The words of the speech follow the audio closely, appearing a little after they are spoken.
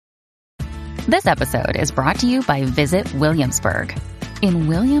This episode is brought to you by Visit Williamsburg. In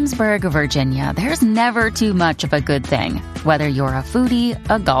Williamsburg, Virginia, there's never too much of a good thing. Whether you're a foodie,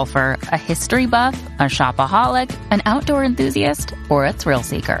 a golfer, a history buff, a shopaholic, an outdoor enthusiast, or a thrill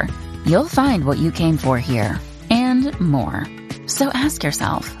seeker, you'll find what you came for here and more. So ask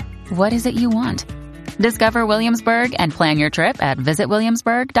yourself, what is it you want? Discover Williamsburg and plan your trip at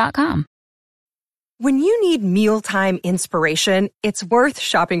visitwilliamsburg.com. When you need mealtime inspiration, it's worth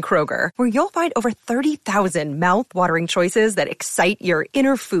shopping Kroger, where you'll find over 30,000 mouth-watering choices that excite your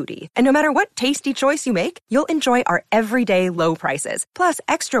inner foodie. And no matter what tasty choice you make, you'll enjoy our everyday low prices, plus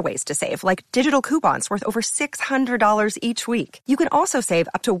extra ways to save, like digital coupons worth over $600 each week. You can also save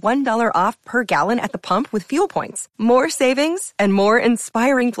up to $1 off per gallon at the pump with fuel points. More savings and more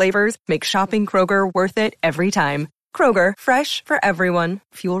inspiring flavors make shopping Kroger worth it every time. Kroger, fresh for everyone.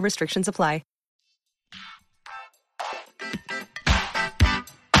 Fuel restrictions apply.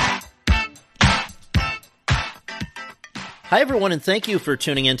 Hi, everyone, and thank you for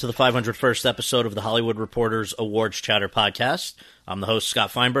tuning in to the 501st episode of the Hollywood Reporters Awards Chatter podcast. I'm the host,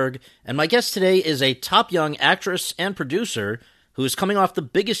 Scott Feinberg, and my guest today is a top young actress and producer who is coming off the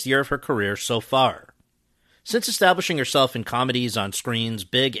biggest year of her career so far. Since establishing herself in comedies on screens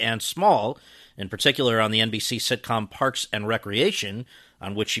big and small, in particular on the NBC sitcom Parks and Recreation,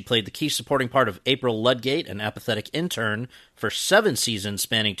 on which she played the key supporting part of April Ludgate, an apathetic intern, for 7 seasons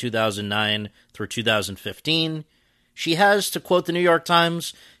spanning 2009 through 2015, she has, to quote the New York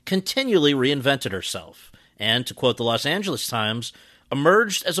Times, continually reinvented herself, and, to quote the Los Angeles Times,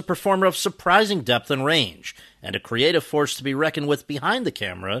 emerged as a performer of surprising depth and range, and a creative force to be reckoned with behind the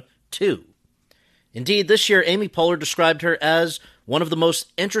camera, too. Indeed, this year Amy Poehler described her as one of the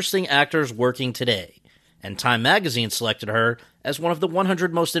most interesting actors working today, and Time magazine selected her as one of the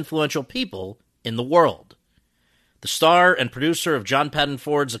 100 most influential people in the world. The star and producer of John Patton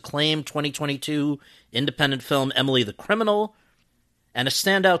Ford's acclaimed 2022 independent film Emily the Criminal, and a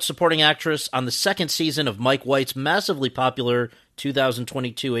standout supporting actress on the 2nd season of Mike White's massively popular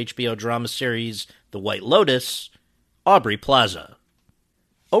 2022 HBO drama series The White Lotus, Aubrey Plaza.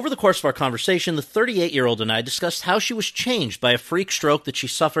 Over the course of our conversation, the 38-year-old and I discussed how she was changed by a freak stroke that she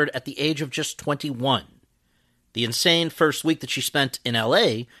suffered at the age of just 21, the insane first week that she spent in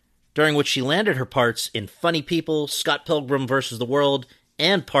LA, during which she landed her parts in Funny People, Scott Pilgrim vs. the World,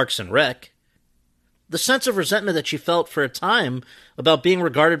 and Parks and Rec, the sense of resentment that she felt for a time about being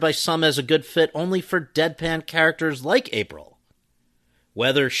regarded by some as a good fit only for deadpan characters like April,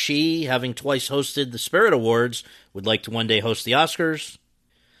 whether she, having twice hosted the Spirit Awards, would like to one day host the Oscars,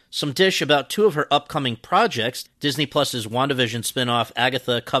 some dish about 2 of her upcoming projects, Disney Plus's WandaVision spin-off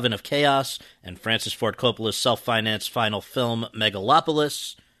Agatha Coven of Chaos and Francis Ford Coppola's self-financed final film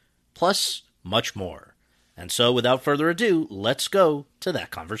Megalopolis, plus much more. And so, without further ado, let's go to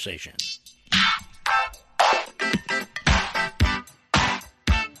that conversation.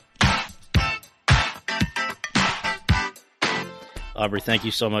 Aubrey, thank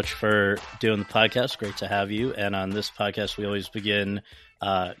you so much for doing the podcast. Great to have you. And on this podcast, we always begin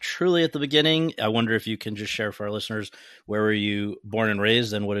truly at the beginning. I wonder if you can just share for our listeners, where were you born and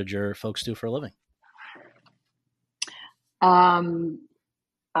raised, and what did your folks do for a living?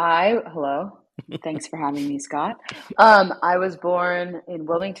 Hello. Thanks for having me, Scott. I was born in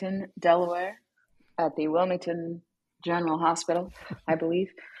Wilmington, Delaware, at the Wilmington General Hospital, I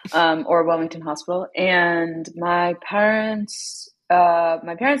believe, or Wilmington Hospital. And my parents have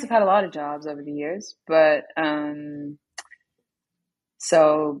had a lot of jobs over the years, but when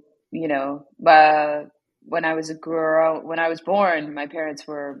I was born,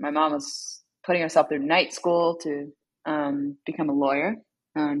 my mom was putting herself through night school to become a lawyer.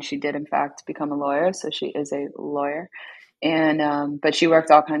 And she did, in fact, become a lawyer. So she is a lawyer. And but she worked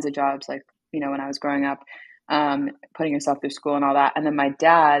all kinds of jobs, like, when I was growing up, putting herself through school and all that. And then my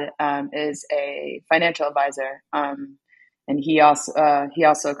dad is a financial advisor. And he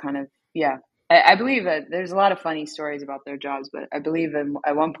also kind of, I believe that there's a lot of funny stories about their jobs, but I believe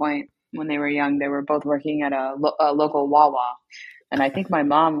at one point when they were young, they were both working at a local Wawa. And I think my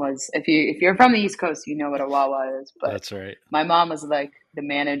mom was, if you're from the East Coast, you know what a Wawa is. But that's right. My mom was like the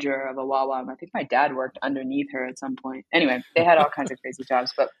manager of a Wawa. And I think my dad worked underneath her at some point. Anyway, they had all kinds of crazy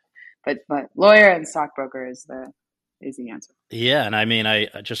jobs, but lawyer and stockbroker is the answer. Yeah, and I mean, I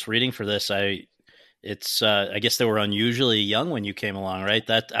just reading for this, I guess they were unusually young when you came along, right?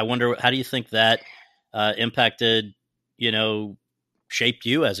 That I wonder, how do you think that impacted, shaped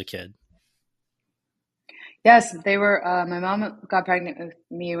you as a kid? Yes, they were. My mom got pregnant with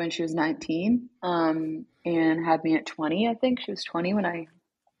me when she was 19, and had me at 20. I think she was 20 when I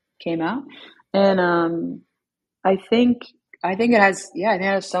came out, and I think it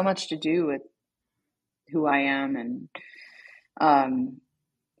has so much to do with who I am and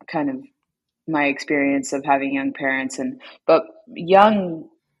kind of my experience of having young parents. But young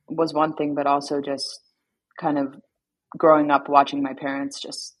was one thing, but also just kind of growing up watching my parents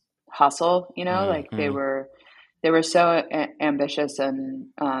just hustle, like Mm-hmm. they were so ambitious and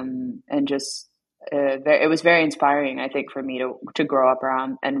just it was very inspiring, I think, for me to grow up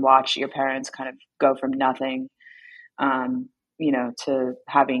around and watch your parents kind of go from nothing, um, to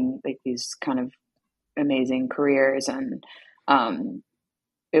having like these kind of amazing careers. And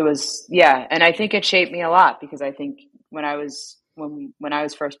it was, yeah. And I think it shaped me a lot because I think when I was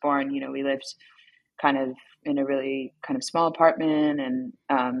first born, we lived kind of in a really kind of small apartment. And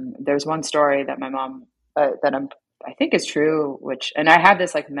there's one story that my mom I think is true, and I have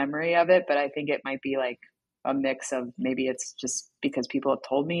this like memory of it, but I think it might be like a mix of, maybe it's just because people have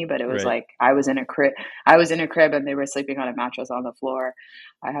told me, but it was Right. like I was in a crib and they were sleeping on a mattress on the floor.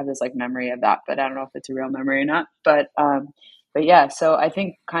 I have this like memory of that, but I don't know if it's a real memory or not. But yeah, so I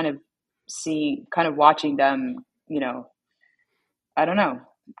think kind of watching them, I don't know,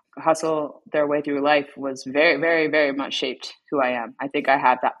 hustle their way through life was very, very, very much shaped who I am. I think I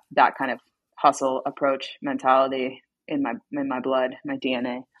have that kind of hustle approach mentality in my blood, my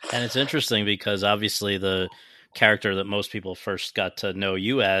DNA. And it's interesting because obviously the character that most people first got to know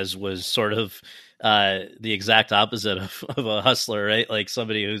you as was sort of the exact opposite of a hustler, right? Like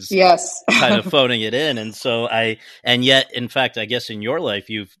somebody who's Yes. kind of phoning it in. And yet, in fact, I guess in your life,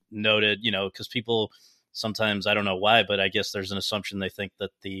 you've noted, because people sometimes, I don't know why, but I guess there's an assumption they think that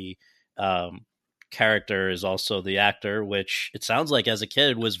the um, character is also the actor, which it sounds like as a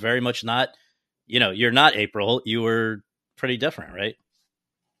kid was very much not, you're not April. You were pretty different, right?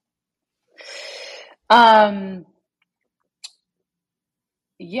 um,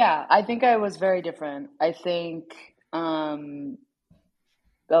 yeah, I think I was very different. I think,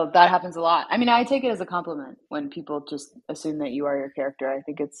 well, that happens a lot. I mean, I take it as a compliment when people just assume that you are your character. I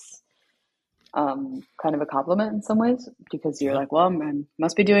think it's kind of a compliment in some ways because you're Yeah, like, well, I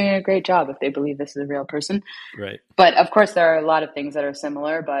must be doing a great job if they believe this is a real person. right. But of course, there are a lot of things that are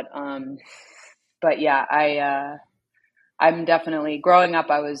similar. But yeah, I'm definitely growing up.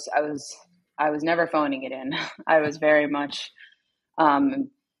 I was never phoning it in. I was very much um,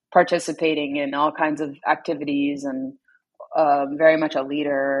 participating in all kinds of activities and very much a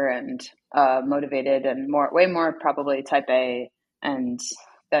leader and motivated and way more probably type A and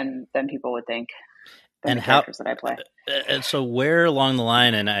than people would think than And the how? characters that I play. And so, where along the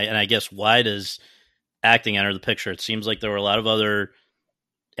line, and I guess why does acting enter the picture? It seems like there were a lot of other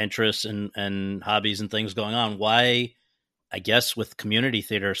interests and hobbies and things going on. Why? I guess with community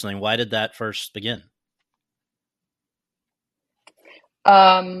theater or something. Why did that first begin?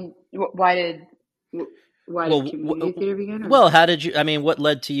 Why did Well, community theater begin? Or? well, how did you? I mean, what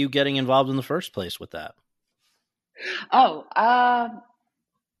led to you getting involved in the first place with that? Oh,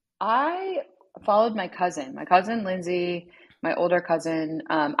 I followed my cousin Lindsay, my older cousin.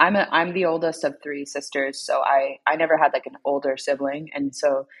 I'm the oldest of three sisters, so I never had like an older sibling, and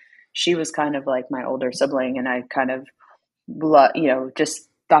so she was kind of like my older sibling, and I kind of just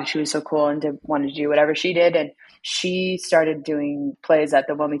thought she was so cool and wanted to do whatever she did. And she started doing plays at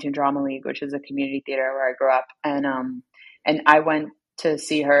the Wilmington Drama League, which is a community theater where I grew up. And I went to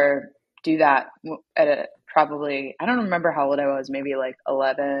see her do that at a probably, I don't remember how old I was, maybe like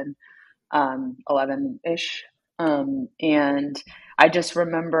 11-ish. And I just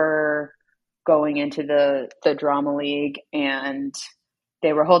remember going into the drama league and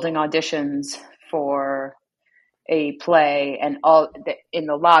they were holding auditions for a play and in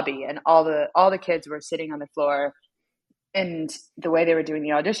the lobby and all the kids were sitting on the floor, and the way they were doing the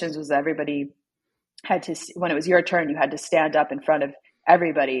auditions was everybody had to, when it was your turn, you had to stand up in front of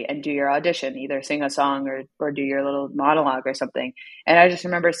everybody and do your audition, either sing a song or do your little monologue or something. And I just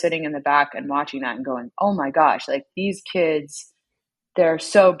remember sitting in the back and watching that and going, oh my gosh, like these kids, they're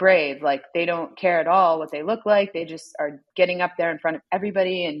so brave. Like they don't care at all what they look like. They just are getting up there in front of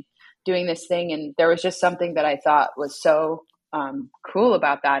everybody and doing this thing. And there was just something that I thought was so cool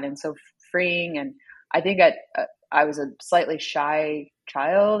about that and so freeing. And I think I was a slightly shy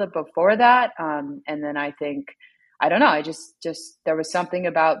child before that. And then I think, I don't know, I just there was something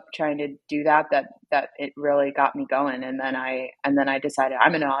about trying to do that it really got me going. And then I decided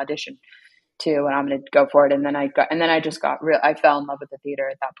I'm going to audition too, and I'm going to go for it. And then I just got real. I fell in love with the theater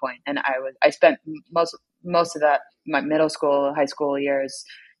at that point, and I spent most of that my middle school, high school years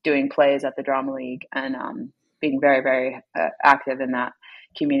doing plays at the Drama League and being very, very active in that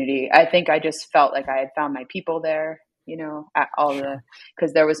community. I think I just felt like I had found my people there. At all Sure.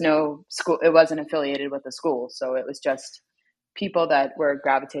 because there was no school. It wasn't affiliated with the school, so it was just people that were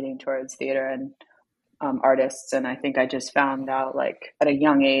gravitating towards theater, and artists. And I think I just found out like at a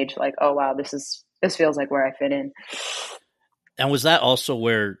young age, like, oh wow, this feels like where I fit in. And was that also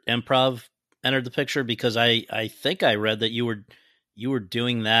where improv entered the picture? Because I think I read that you were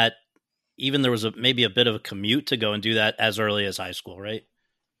doing that, even there was maybe a bit of a commute to go and do that as early as high school, right?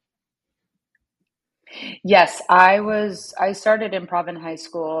 Yes, I started improv in high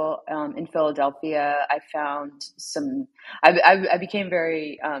school in Philadelphia. I found some. I became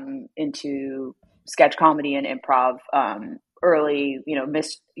very into sketch comedy and improv early.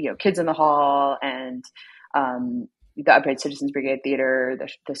 Kids in the Hall and the Upright Citizens Brigade Theater,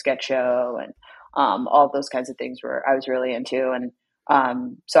 the sketch show, and all those kinds of things were I was really into. And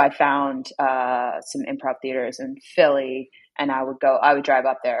so I found some improv theaters in Philly, and I would drive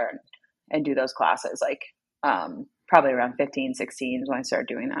up there and do those classes like probably around 15, 16 is when I started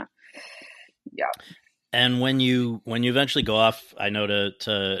doing that. Yeah. And when you eventually go off, I know to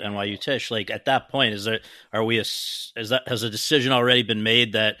NYU Tisch, like at that point, has a decision already been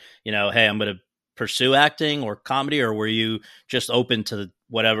made that, hey, I'm going to pursue acting or comedy, or were you just open to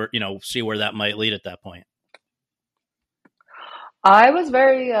whatever, see where that might lead at that point? I was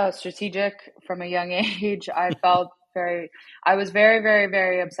very strategic from a young age. I was very, very,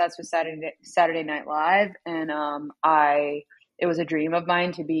 very obsessed with Saturday Night Live, and it was a dream of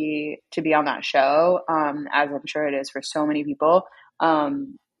mine to be on that show, as I'm sure it is for so many people,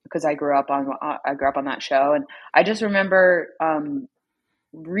 because I grew up on that show, and I just remember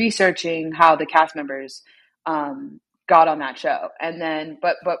researching how the cast members got on that show, and then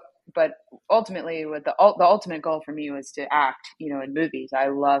but ultimately, with the ultimate goal for me was to act, in movies. I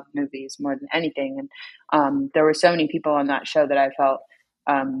love movies more than anything, and there were so many people on that show that I felt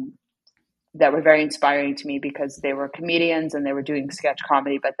that were very inspiring to me because they were comedians and they were doing sketch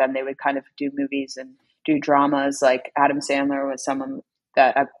comedy, but then they would kind of do movies and do dramas. Like Adam Sandler was someone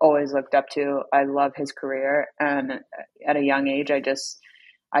that I've always looked up to. I love his career, and at a young age, I just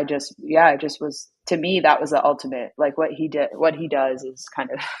was, to me, that was the ultimate, like what he does is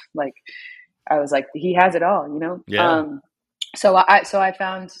kind of like, I was like, he has it all, Yeah. So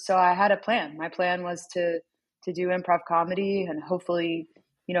I had a plan. My plan was to do improv comedy and hopefully,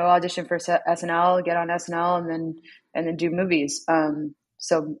 audition for SNL, get on SNL and then do movies.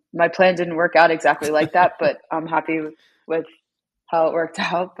 So my plan didn't work out exactly like that, but I'm happy with how it worked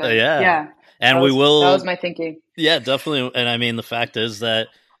out. But Yeah. And that we will. was my thinking. Yeah, definitely. And I mean, the fact is that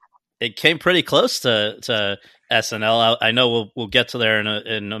it came pretty close to SNL. I know we'll get to there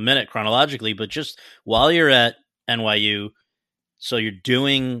in a minute chronologically, but just while you're at NYU, so you're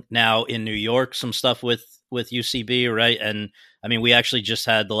doing now in New York some stuff with UCB, right? And I mean, we actually just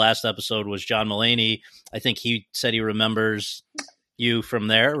had the last episode was John Mulaney. I think he said he remembers you from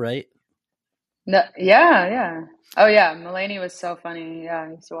there, right? No, yeah. Oh yeah, Mulaney was so funny. Yeah,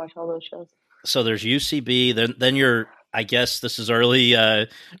 I used to watch all those shows. So there's UCB. Then you're. I guess this is early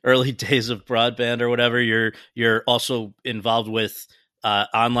days of broadband or whatever. You're also involved with an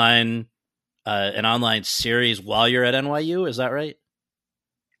online series while you're at NYU. Is that right?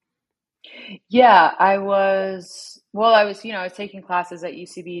 Yeah, I was. Well, I was taking classes at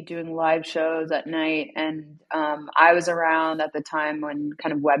UCB, doing live shows at night, and I was around at the time when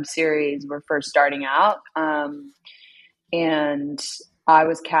kind of web series were first starting out, and I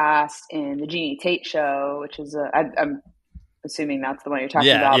was cast in the Jeannie Tate show, which is I'm assuming that's the one you're talking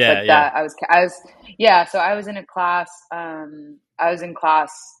about. But that I was yeah. So I was in a class. I was in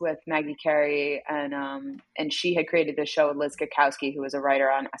class with Maggie Carey, and she had created this show with Liz Kukowski, who was a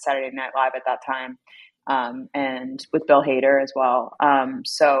writer on Saturday Night Live at that time, and with Bill Hader as well.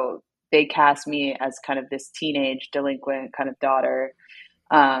 So they cast me as kind of this teenage delinquent kind of daughter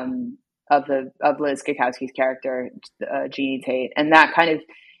of Liz Kukowski's character, Jeannie Tate, and that kind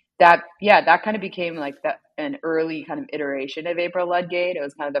of became like an early kind of iteration of April Ludgate. It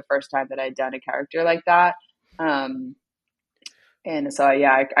was kind of the first time that I'd done a character like that. And so,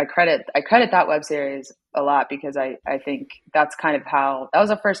 yeah, I credit that web series a lot because I think that's kind of how, that was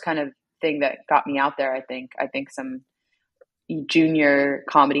the first kind of thing that got me out there. I think some junior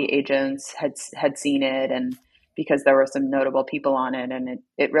comedy agents had seen it, and because there were some notable people on it, and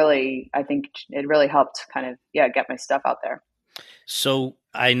it really helped kind of, get my stuff out there. So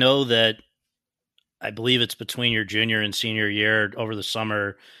I know that I believe it's between your junior and senior year over the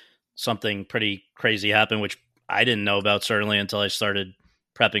summer, something pretty crazy happened, which I didn't know about certainly until I started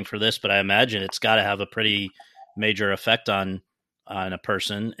prepping for this, but I imagine it's got to have a pretty major effect on a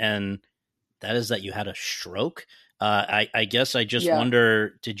person. And that is that you had a stroke. I guess I just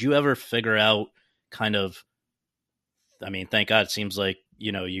wonder, did you ever figure out kind of, I mean, thank God it seems like,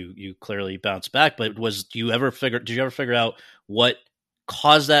 you clearly bounced back, but did you ever figure out what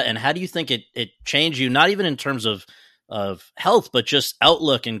caused that, and how do you think it changed you? Not even in terms of health, but just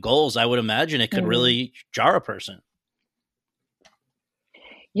outlook and goals. I would imagine it could really jar a person.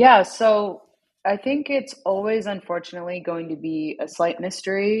 Yeah, so I think it's always, unfortunately, going to be a slight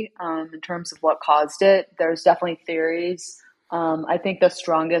mystery in terms of what caused it. There's definitely theories. I think the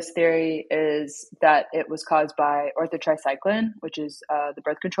strongest theory is that it was caused by orthotricycline, which is the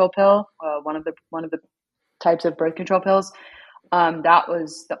birth control pill, one of the types of birth control pills. That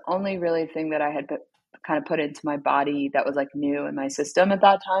was the only really thing that I had kind of put into my body that was like new in my system at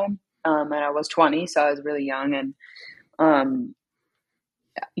that time. And I was 20, so I was really young, and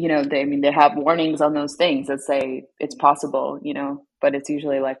they have warnings on those things that say it's possible, but it's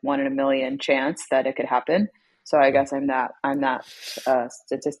usually like 1 in a million chance that it could happen. So I guess I'm that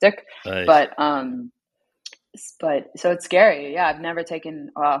statistic, Nice. but so it's scary. Yeah, I've never taken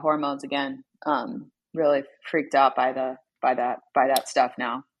hormones again. Really freaked out by that stuff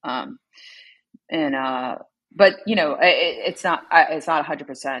now. But it's not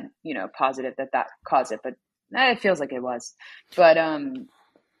 100%, positive that caused it, but it feels like it was. But and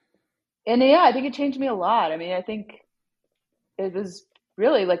yeah, I think it changed me a lot. I mean, I think it was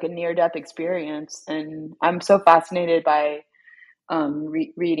really like a near-death experience, and I'm so fascinated by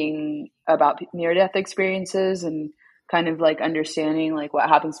reading about near-death experiences and kind of like understanding like what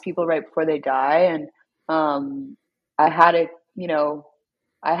happens to people right before they die. And I had it,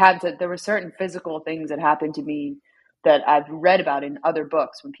 there were certain physical things that happened to me that I've read about in other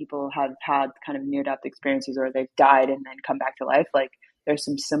books when people have had kind of near-death experiences or they've died and then come back to life. Like there's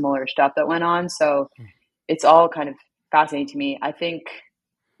some similar stuff that went on. So it's all kind of fascinating to me. I think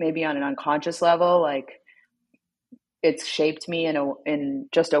maybe on an unconscious level, like it's shaped me in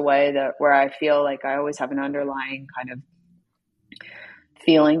just a way that where I feel like I always have an underlying kind of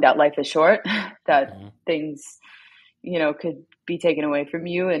feeling that life is short, that things, could be taken away from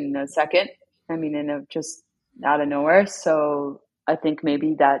you in a second. I mean, just out of nowhere. So I think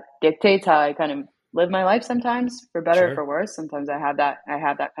maybe that dictates how I kind of live my life sometimes, for better or for worse. Sometimes I have that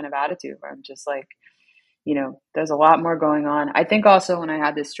kind of attitude where I'm just like, there's a lot more going on. I think also when I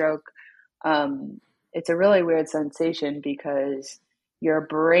had this stroke, it's a really weird sensation because your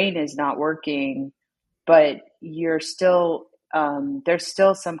brain is not working, but you're still, there's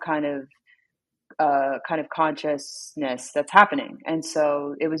still some kind of consciousness that's happening. And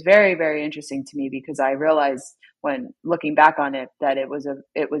so it was very, very interesting to me because I realized when looking back on it, that it was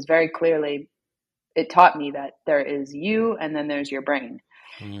very clearly, it taught me that there is you and then there's your brain.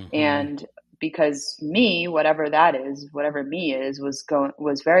 And because me, whatever that is, whatever me is, was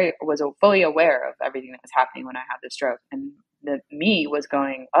fully aware of everything that was happening when I had the stroke. And the me was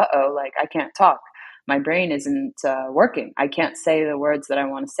going, like I can't talk. My brain isn't working. I can't say the words that I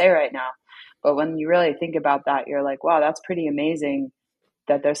want to say right now. But when you really think about that, you're like, wow, that's pretty amazing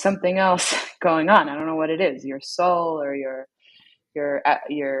that there's something else going on. I don't know what it is, your soul or your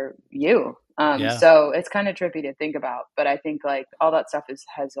you. So it's kind of trippy to think about, but I think like all that stuff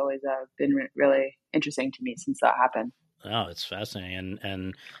has always been really interesting to me since that happened. Oh, it's fascinating.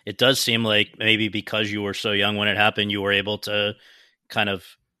 And it does seem like maybe because you were so young when it happened, you were able to kind of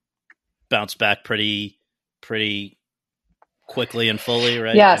bounce back pretty quickly and fully,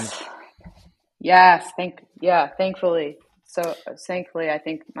 right? Yes. Thankfully. So thankfully, I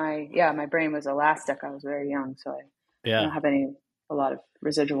think my brain was elastic. I was very young, so I don't have a lot of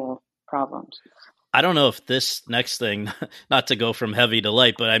residual problems. I don't know if this next thing, not to go from heavy to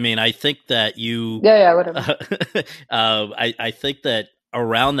light, but I mean, I think that you, whatever. I think that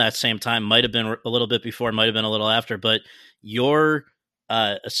around that same time, might have been a little bit before, might have been a little after, but your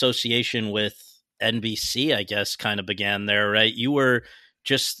association with NBC, I guess, kind of began there, right? You were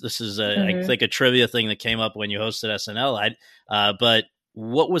this is I think a trivia thing that came up when you hosted SNL. But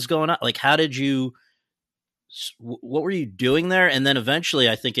what was going on? Like, what were you doing there? And then eventually,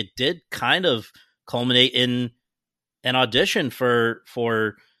 I think it did kind of culminate in an audition for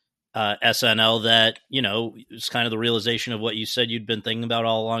SNL that, it was kind of the realization of what you said you'd been thinking about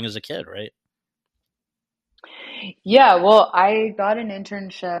all along as a kid, right? Yeah, well, I got an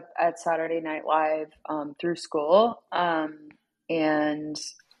internship at Saturday Night Live through school, and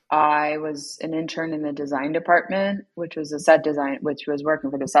I was an intern in the design department, which was which was working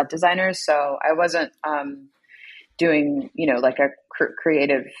for the set designers. So I wasn't doing, like a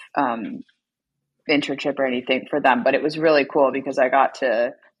creative internship or anything for them, but it was really cool because I got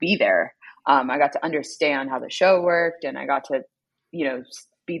to be there. I got to understand how the show worked, and I got to,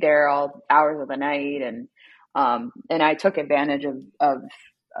 be there all hours of the night, and I took advantage of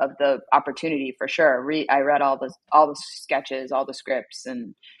the opportunity for sure. I read all the sketches, all the scripts,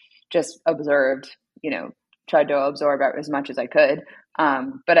 and just observed, tried to absorb as much as I could.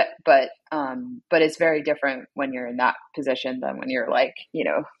 But it's very different when you're in that position than when you're like,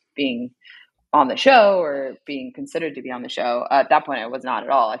 being on the show or being considered to be on the show. At that point, I was not at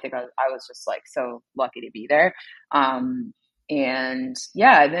all. I think I was just like so lucky to be there. And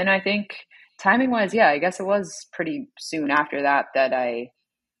yeah, then I think timing wise, yeah, I guess it was pretty soon after that I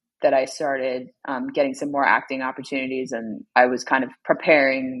started getting some more acting opportunities, and I was kind of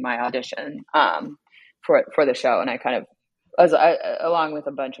preparing my audition for the show, and I kind of along with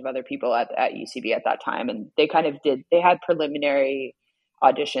a bunch of other people at UCB at that time, and they had preliminary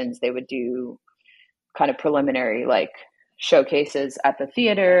auditions. They would do kind of preliminary like showcases at the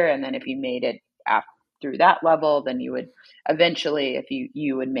theater, and then if you made it through that level, then you would eventually, if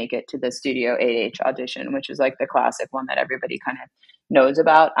you would make it to the Studio 8H audition, which is like the classic one that everybody kind of knows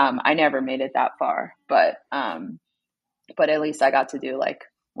about. I never made it that far, but at least I got to do like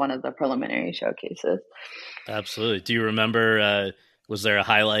one of the preliminary showcases. Absolutely. Do you remember, was there a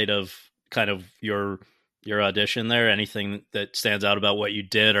highlight of kind of your audition there? Anything that stands out about what you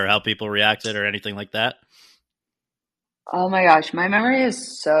did or how people reacted or anything like that? Oh my gosh, my memory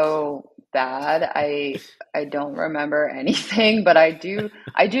is so bad. I don't remember anything, but I do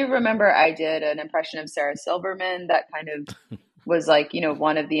remember I did an impression of Sarah Silverman that kind of was like,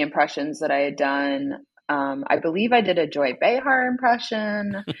 one of the impressions that I had done. I believe I did a Joy Behar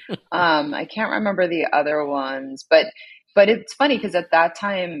impression. I can't remember the other ones, but it's funny because at that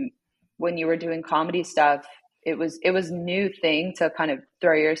time when you were doing comedy stuff, it was a new thing to kind of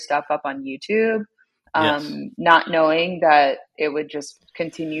throw your stuff up on YouTube. Yes. Not knowing that it would just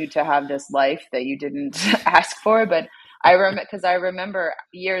continue to have this life that you didn't ask for. But I remember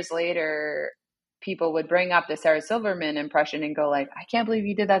years later, people would bring up the Sarah Silverman impression and go like, I can't believe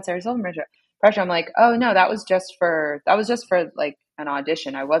you did that Sarah Silverman impression. I'm like, oh no, that was just for like an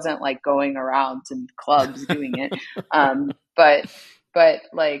audition. I wasn't like going around to clubs doing it. But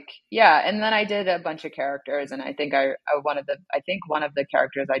like, yeah. And then I did a bunch of characters, and I think one of the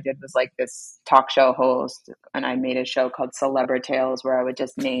characters I did was like this talk show host, and I made a show called Celebritales where I would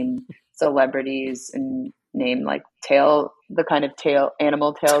just name celebrities and name like the kind of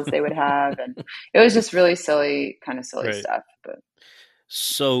animal tails they would have. And it was just really silly Right. stuff. But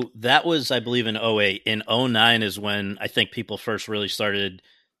so that was, I believe, in 08. In 09 is when I think people first really started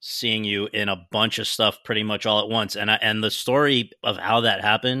seeing you in a bunch of stuff pretty much all at once. And the story of how that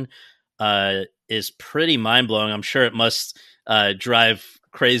happened is pretty mind blowing. I'm sure it must drive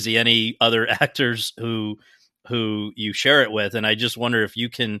crazy any other actors who you share it with. And I just wonder if you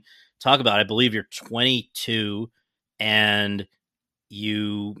can talk about, I believe you're 22 and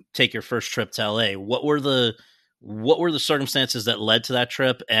you take your first trip to LA. What were the circumstances that led to that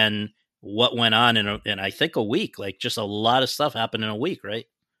trip, and what went on in I think a week? Like just a lot of stuff happened in a week, right?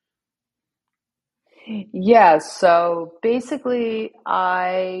 yeah, so basically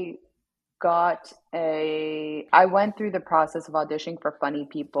I went through the process of auditioning for Funny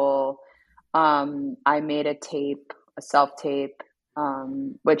People. I made a self-tape,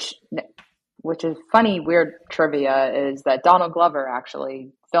 which is funny, weird trivia is that Donald Glover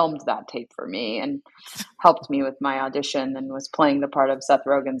actually filmed that tape for me and helped me with my audition and was playing the part of Seth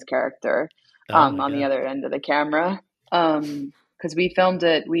Rogen's character Oh my on the God. other end of the camera. Because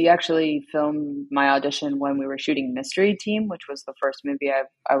we actually filmed my audition when we were shooting Mystery Team, which was the first movie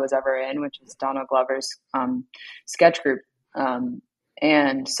I was ever in, which is Donald Glover's sketch group.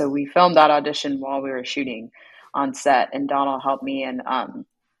 And so we filmed that audition while we were shooting on set, and Donald helped me, and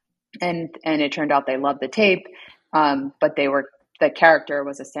it turned out they loved the tape, but the character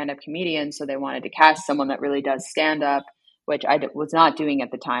was a stand-up comedian, so they wanted to cast someone that really does stand-up, which I was not doing at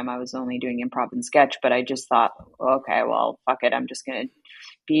the time. I was only doing improv and sketch, but I just thought, okay, well, fuck it. I'm just going to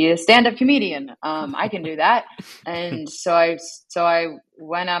be a stand-up comedian. I can do that. And so I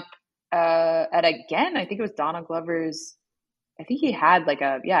went up again, I think it was Donald Glover's, I think he had like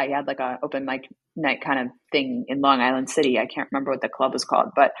a open mic night kind of thing in Long Island City. I can't remember what the club was called,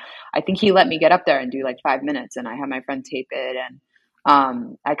 but I think he let me get up there and do like 5 minutes, and I had my friend tape it. And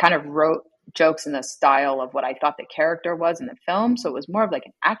I kind of wrote jokes in the style of what I thought the character was in the film. So it was more of like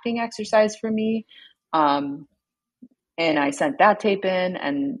an acting exercise for me. And I sent that tape in,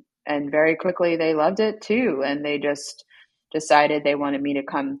 and very quickly they loved it too. And they just decided they wanted me to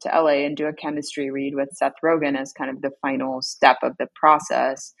come to LA and do a chemistry read with Seth Rogen as kind of the final step of the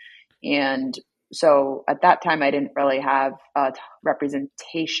process. And so at that time, I didn't really have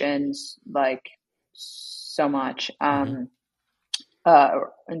representations like so much in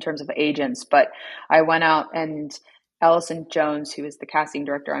terms of agents, but I went out, and Allison Jones, who is the casting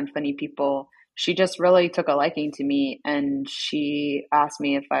director on Funny People, she just really took a liking to me, and she asked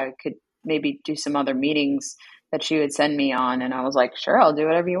me if I could maybe do some other meetings that she would send me on. And I was like, sure, I'll do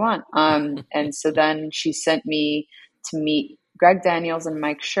whatever you want. And so then she sent me to meet Greg Daniels and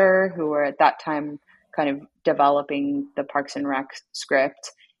Mike Schur, who were at that time kind of developing the Parks and Rec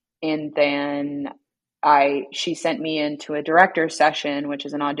script. And then she sent me into a director's session, which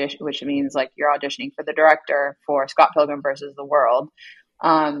is an audition, which means like you're auditioning for the director for Scott Pilgrim versus the World.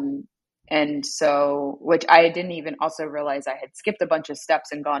 And so, which I didn't even also realize I had skipped a bunch of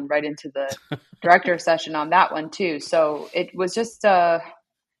steps and gone right into the director session on that one too. So it was just,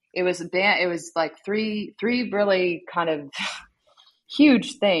 it was like three really kind of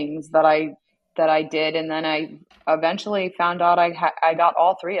huge things that I did. And then I eventually found out I got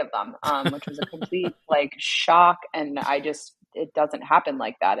all three of them, which was a complete like shock. And it doesn't happen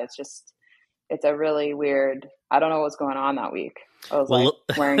like that. It's a really weird, I don't know what's going on that week. I was like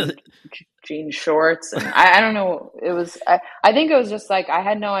wearing jean shorts and I don't know. I think it was just like, I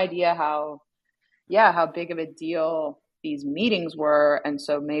had no idea how big of a deal these meetings were. And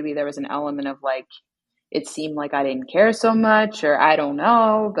so maybe there was an element of like, it seemed like I didn't care so much, or I don't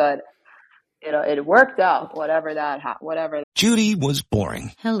know, but it worked out, whatever. Judy was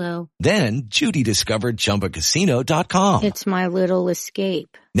boring. Hello. Then Judy discovered ChumbaCasino.com. It's my little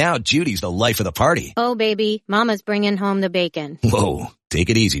escape. Now Judy's the life of the party. Oh, baby, mama's bringing home the bacon. Whoa, take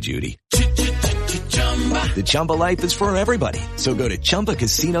it easy, Judy. The Chumba life is for everybody. So go to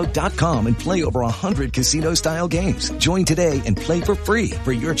ChumbaCasino.com and play over 100 casino-style games. Join today and play for free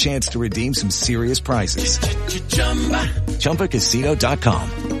for your chance to redeem some serious prizes. ChumbaCasino.com.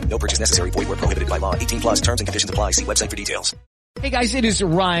 No purchase necessary. Void where prohibited by law. 18 plus terms and conditions apply. See website for details. Hey guys, it is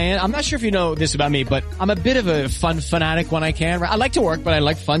Ryan. I'm not sure if you know this about me, but I'm a bit of a fun fanatic when I can. I like to work, but I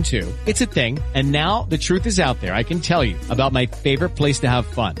like fun too. It's a thing. And now the truth is out there. I can tell you about my favorite place to have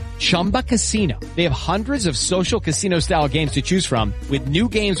fun. Chumba Casino. They have hundreds of social casino style games to choose from with new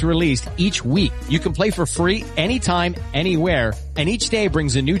games released each week. You can play for free anytime, anywhere. And each day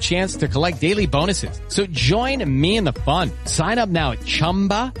brings a new chance to collect daily bonuses. So join me in the fun. Sign up now at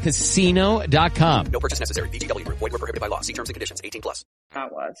ChumbaCasino.com. No purchase necessary. VGW. Void where prohibited by law. See terms and conditions. 18 plus.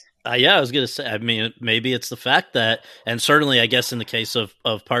 That was. Yeah, I was going to say, I mean, maybe it's the fact that, and certainly I guess in the case of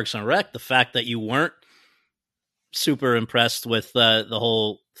Parks and Rec, the fact that you weren't super impressed with the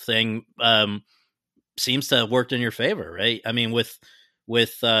whole thing seems to have worked in your favor, right? I mean,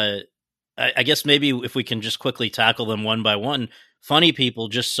 I guess maybe if we can just quickly tackle them one by one. Funny People,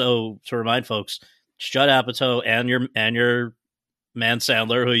 just so to remind folks, Judd Apatow and your man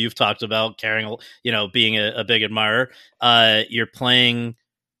Sandler, who you've talked about being a big admirer. You're playing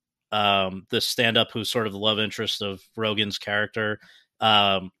the stand-up who's sort of the love interest of Rogen's character.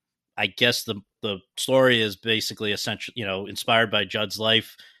 I guess the story is basically essentially, inspired by Judd's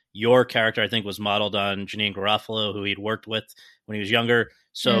life. Your character, I think, was modeled on Janeane Garofalo, who he'd worked with when he was younger.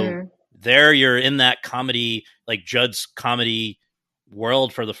 So there you're in that comedy, like Judd's comedy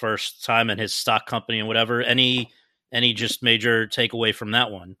world for the first time in his stock company and whatever. Any just major takeaway from that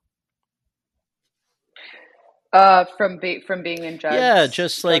one? From being in Judd's,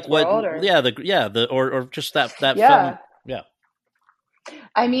 just like what, world, or just that film. Yeah.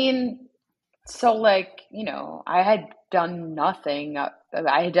 I mean, so like, I had done nothing. I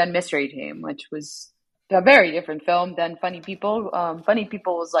had done Mystery Team, which was a very different film than Funny People. Funny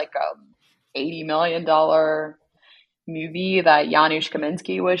People was like $80 million movie that Janusz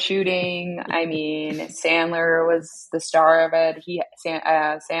Kaminski was shooting. I mean, Sandler was the star of it.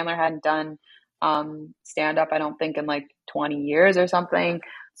 Sandler hadn't done stand-up, I don't think, in like 20 years or something.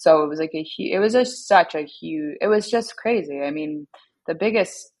 So it was like it was just crazy. I mean, the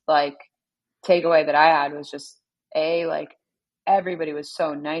biggest like takeaway that I had was just like everybody was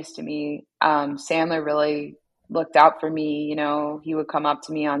so nice to me. Sandler really looked out for me. He would come up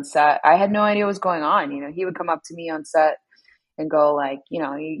to me on set. I had no idea what was going on. He would come up to me on set and go like,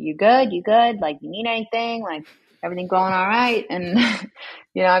 you good? Like, you need anything? Like, everything going all right? And,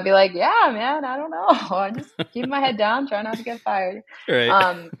 I'd be like, yeah, man, I don't know. I just keep my head down, try not to get fired.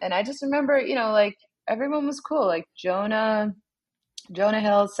 Right. And I just remember, like everyone was cool. Like Jonah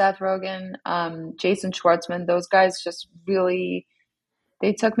Hill, Seth Rogen, Jason Schwartzman, those guys just really,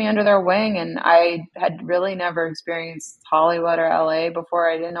 they took me under their wing, and I had really never experienced Hollywood or LA before.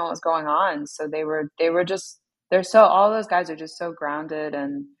 I didn't know what was going on. So all those guys are just so grounded,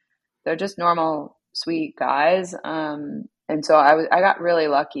 and they're just normal, sweet guys. And so I got really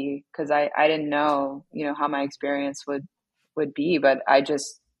lucky because I didn't know, how my experience would be, but I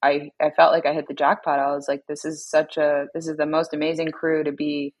felt like I hit the jackpot. I was like, this is the most amazing crew to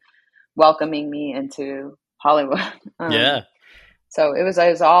be welcoming me into Hollywood. Yeah. So it was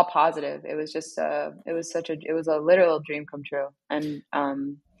all positive. It was just it was a literal dream come true. And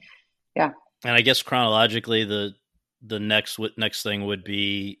yeah. And I guess chronologically, the next thing would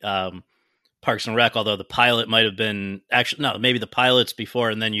be Parks and Rec. Although the pilot might have been actually no, maybe the pilot's before,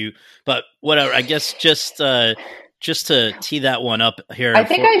 and then but whatever. I guess just to tee that one up here. I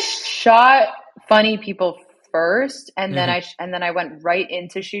think I shot Funny People first, and then I went right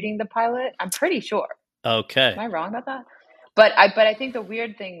into shooting the pilot. I'm pretty sure. Okay. Am I wrong about that? But I think the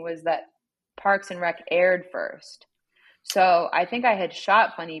weird thing was that Parks and Rec aired first. So I think I had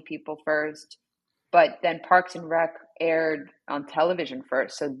shot Funny People first, but then Parks and Rec aired on television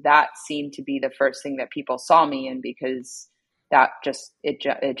first. So that seemed to be the first thing that people saw me in, because that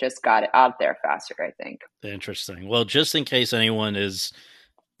it just got out there faster, I think. Interesting. Well, just in case anyone is,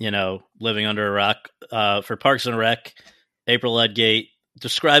 living under a rock, for Parks and Rec, April Ludgate,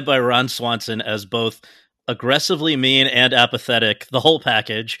 described by Ron Swanson as both aggressively mean and apathetic, the whole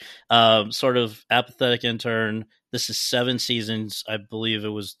package, sort of apathetic intern. This is 7 seasons, I believe it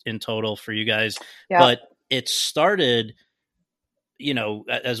was in total for you guys. Yeah. But it started,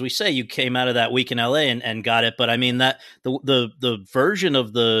 as we say, you came out of that week in LA and got it. But I mean that the version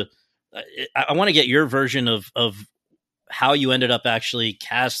of I want to get your version of how you ended up actually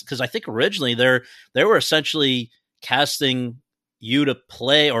cast, because I think originally they were essentially casting you to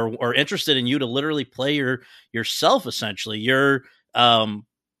play or interested in you to literally play yourself. Essentially, you're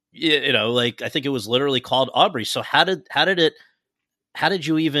like, I think it was literally called Aubrey. So how did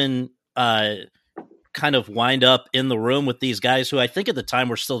you even kind of wind up in the room with these guys who I think at the time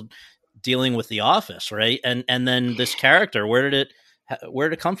were still dealing with The Office, right? And then this character, where did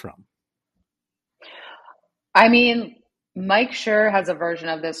it come from? I mean, Mike Schur has a version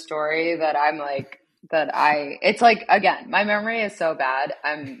of this story that it's like, again, my memory is so bad.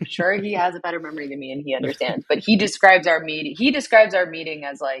 I'm sure he has a better memory than me and he understands, but he describes our meeting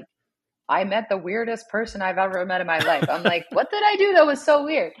as like, I met the weirdest person I've ever met in my life. I'm like, what did I do that was so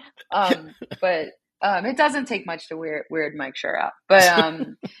weird? But it doesn't take much to weird Mike Schur out.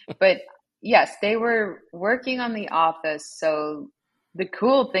 But yes, they were working on The Office. So the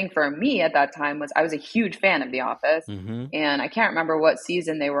cool thing for me at that time was I was a huge fan of The Office, and I can't remember what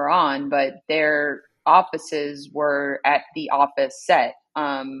season they were on, but their offices were at the Office set,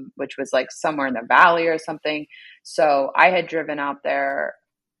 which was like somewhere in the Valley or something. So I had driven out there,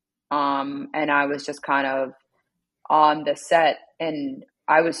 and I was just kind of on the set, and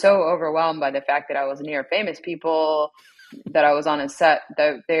I was so overwhelmed by the fact that I was near famous people, that I was on a set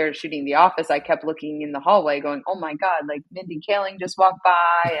that they're shooting The Office. I kept looking in the hallway going, oh my God, like Mindy Kaling just walked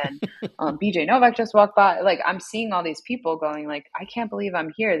by, and BJ Novak just walked by. Like, I'm seeing all these people going like, I can't believe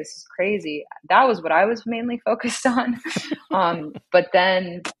I'm here. This is crazy. That was what I was mainly focused on. But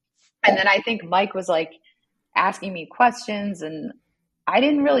then I think Mike was like asking me questions, and I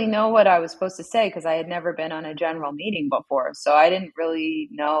didn't really know what I was supposed to say because I had never been on a general meeting before. So I didn't really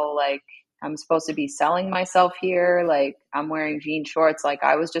know, like, I'm supposed to be selling myself here. Like, I'm wearing jean shorts. Like,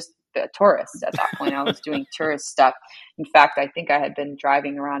 I was just a tourist at that point. I was doing tourist stuff. In fact, I think I had been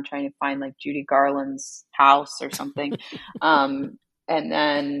driving around trying to find like Judy Garland's house or something. And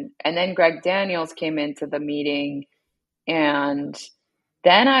then Greg Daniels came into the meeting, and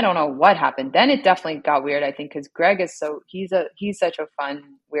then I don't know what happened. Then it definitely got weird, I think, because Greg is he's such a fun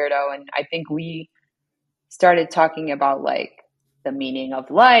weirdo. And I think we started talking about like the meaning of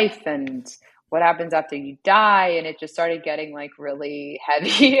life and what happens after you die. And it just started getting like really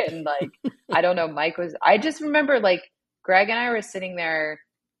heavy. And like, I don't know, I just remember like Greg and I were sitting there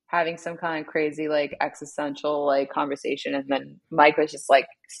having some kind of crazy, like existential, like conversation. And then Mike was just like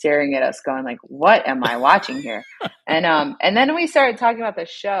staring at us going like, what am I watching here? And then we started talking about the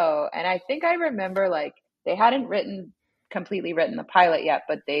show. And I think I remember like they hadn't completely written the pilot yet,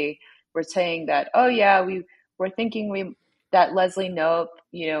 but they were saying that, oh yeah, we were thinking that Leslie Knope,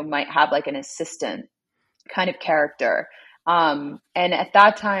 might have like an assistant kind of character. And at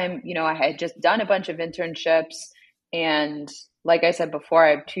that time, I had just done a bunch of internships, and like I said before,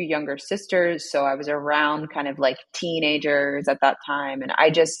 I have 2 younger sisters. So I was around kind of like teenagers at that time. And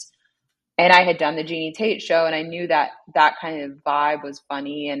I had done the Jeannie Tate show, and I knew that kind of vibe was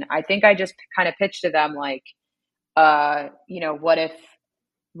funny. And I think I just kind of pitched to them like, what if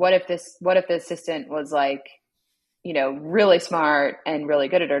the assistant was like, really smart and really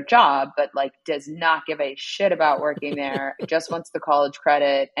good at her job, but like does not give a shit about working there, just wants the college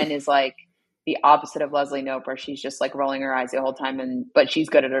credit, and is like the opposite of Leslie Knope, where she's just like rolling her eyes the whole time, but she's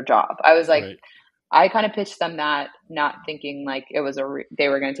good at her job. I was like, right. I kind of pitched them that, not thinking like it was they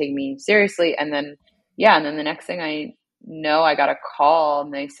were going to take me seriously. And then the next thing I know, I got a call,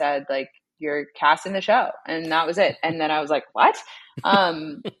 and they said like, you're cast in the show. And that was it. And then I was like, what?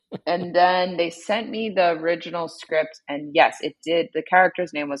 And then they sent me the original script, and yes, it did. The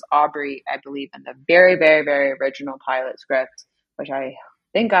character's name was Aubrey, I believe, in the very, very, very original pilot script, which I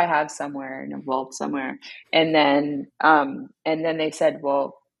think I have somewhere in a vault somewhere. And then they said,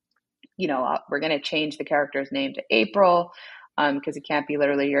 well, we're going to change the character's name to April, because it can't be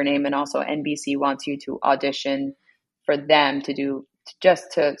literally your name. And also NBC wants you to audition for them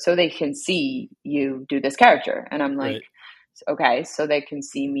so they can see you do this character. And I'm like, okay, so they can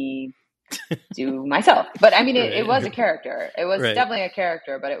see me do myself. But I mean, it was a character. It was definitely a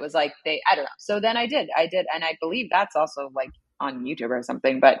character, but it was like I don't know. So then I did. And I believe that's also like on YouTube or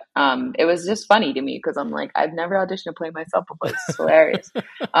something. But it was just funny to me because I'm like, I've never auditioned to play myself before. It's hilarious.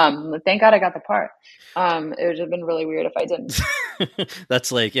 Thank God I got the part. It would have been really weird if I didn't.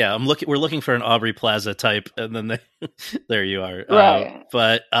 That's like, yeah, we're looking for an Aubrey Plaza type, and then there you are. Right.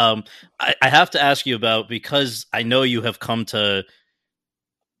 But I have to ask you about, because I know you have come to,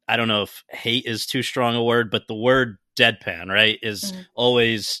 I don't know if hate is too strong a word, but the word deadpan, right, is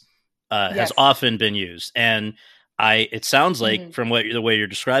always has often been used. And it sounds like from the way you're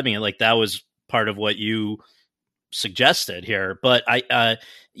describing it, like that was part of what you suggested here. But I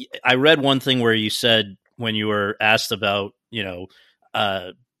read one thing where you said, when you were asked about,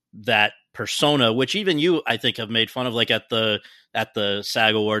 that persona, which even you, I think, have made fun of, like at the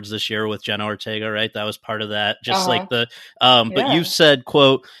SAG Awards this year with Jenna Ortega, right? That was part of that. Just like but you said,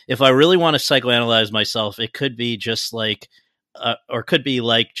 quote, if I really want to psychoanalyze myself, it could be just like, or could be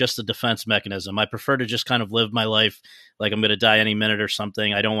like just a defense mechanism. I prefer to just kind of live my life like I'm going to die any minute or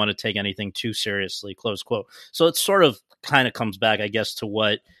something. I don't want to take anything too seriously, close quote. So it sort of kind of comes back, I guess, to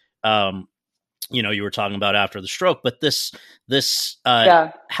what, you were talking about after the stroke. But this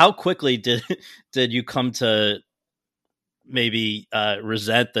how quickly did you come to maybe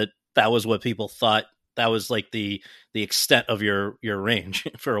resent that was what people thought, that was like the extent of your range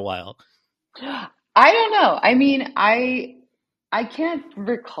for a while? I don't know. I mean, I can't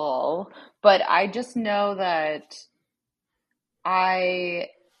recall, but I just know that I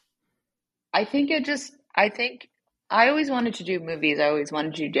think I always wanted to do movies. I always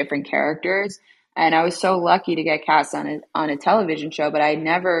wanted to do different characters. And I was so lucky to get cast on a television show, but I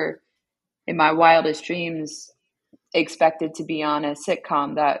never in my wildest dreams expected to be on a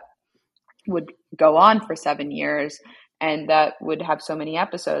sitcom that would go on for 7 years and that would have so many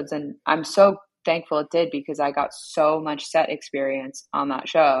episodes. And I'm so thankful it did, because I got so much set experience on that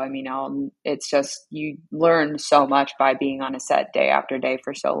show. I mean, it's just, you learn so much by being on a set day after day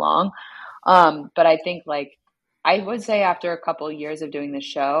for so long. But I think, like, I would say after a couple of years of doing the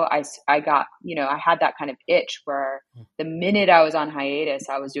show, I got, I had that kind of itch where the minute I was on hiatus,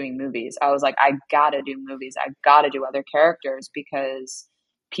 I was doing movies. I was like, I gotta do movies. I gotta do other characters, because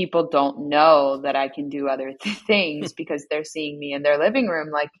people don't know that I can do other things because they're seeing me in their living room,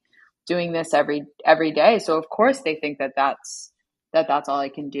 like, doing this every day. So of course they think that's all I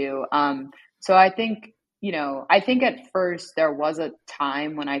can do. So I think, at first there was a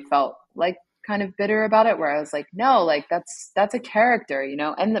time when I felt like kind of bitter about it, where I was like, no, like that's a character,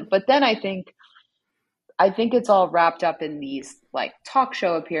 but then I think it's all wrapped up in these like talk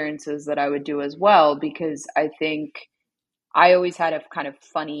show appearances that I would do as well, because I think I always had a kind of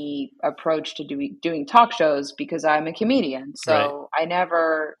funny approach to doing talk shows because I'm a comedian. So I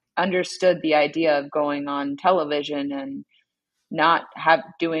never understood the idea of going on television and not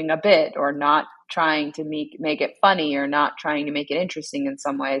doing a bit, or not trying to make it funny, or not trying to make it interesting in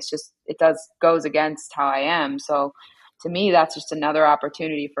some way. It's just, goes against how I am. So to me, that's just another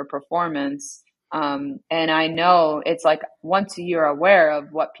opportunity for performance. And I know it's like, once you're aware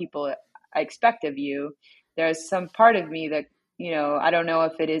of what people expect of you, there's some part of me that, I don't know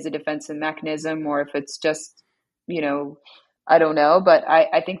if it is a defensive mechanism or if it's just, I don't know, but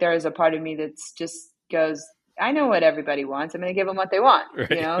I think there is a part of me that's just goes, I know what everybody wants. I'm going to give them what they want.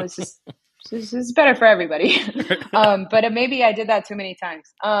 Right. It's just better for everybody. But maybe I did that too many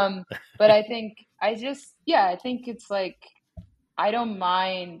times. But I think I think it's like, I don't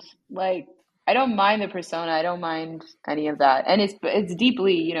mind the persona. I don't mind any of that. And it's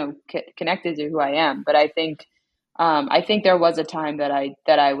deeply, connected to who I am. But I think there was a time that I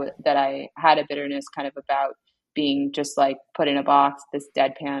had a bitterness kind of about being just like put in a box, this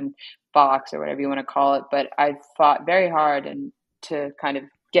deadpan box or whatever you want to call it. But I fought very hard to kind of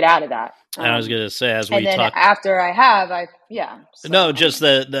get out of that. I was going to say, as we and then talk after I have, just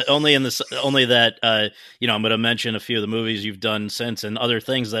the only that, I'm going to mention a few of the movies you've done since and other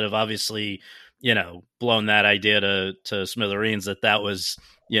things that have obviously, blown that idea to smithereens, that was,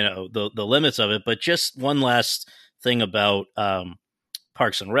 the limits of it. But just one last thing about,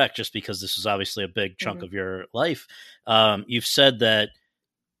 Parks and Rec, just because this is obviously a big chunk of your life. You've said that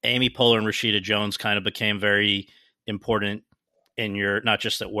Amy Poehler and Rashida Jones kind of became very important in your, not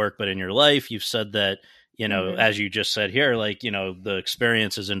just at work, but in your life. You've said that, as you just said here, like, the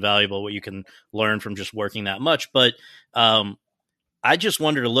experience is invaluable, what you can learn from just working that much. But I just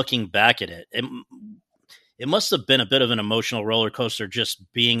wondered, looking back at it must have been a bit of an emotional roller coaster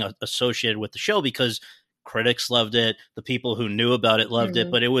just being associated with the show, because critics loved it. The people who knew about it loved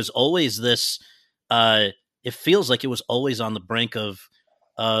it, but it was always this, it feels like it was always on the brink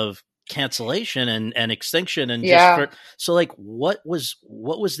of cancellation and extinction. And so like, what was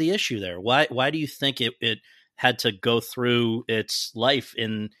the issue there? Why do you think it had to go through its life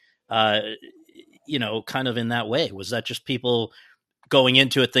in, kind of in that way? Was that just people going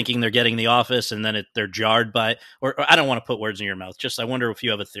into it thinking they're getting The Office, and then they're jarred by, or I don't want to put words in your mouth. Just, I wonder if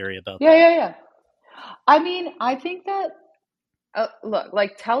you have a theory about that. Yeah. I mean, I think that, look,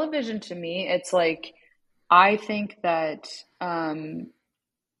 like television to me, it's like, I think that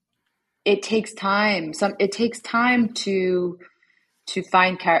it takes time. It takes time to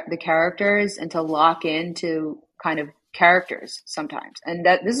find the characters and to lock into kind of characters sometimes. And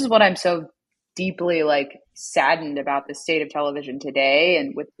this is what I'm so deeply like saddened about the state of television today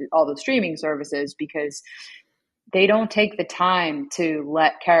and with all the streaming services, because they don't take the time to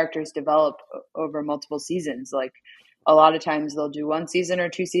let characters develop over multiple seasons. Like a lot of times they'll do 1 season or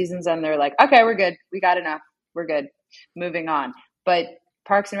 2 seasons and they're like, okay, we're good. We got enough. We're good. Moving on. But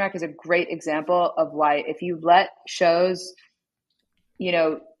Parks and Rec is a great example of why, if you let shows,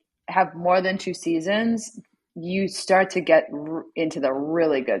 have more than 2 seasons, you start to get into the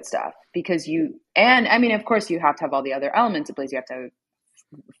really good stuff, because of course you have to have all the other elements in place. You have to have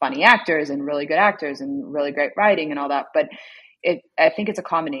funny actors and really good actors and really great writing and all that. But I think it's a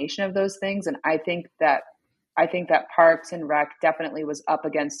combination of those things. And I think that Parks and Rec definitely was up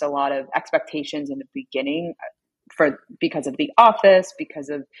against a lot of expectations in the beginning because of The Office, because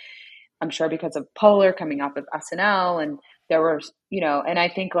of Poehler coming off of SNL. And there were, and I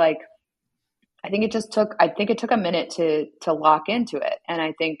think it took a minute to lock into it. And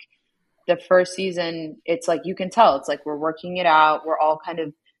I think the first season, it's like, you can tell, it's like, we're working it out. We're all kind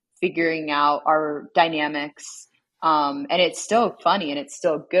of figuring out our dynamics. And it's still funny and it's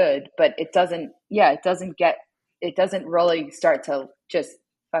still good, but it doesn't really start to just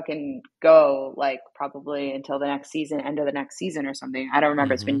fucking go, like, probably until the next season, end of the next season or something. I don't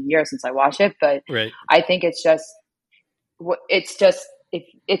remember. It's been years since I watched it, but right. I think it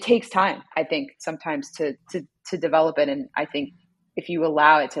takes time, I think, sometimes to develop it. And I think if you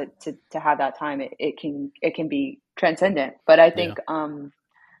allow it to have that time, it can be transcendent. But I think,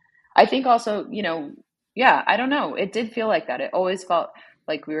 I think also, I don't know. It did feel like that. It always felt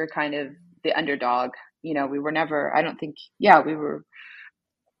like we were kind of the underdog. We were never, I don't think, we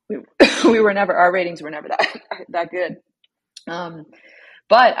were never, our ratings were never that good.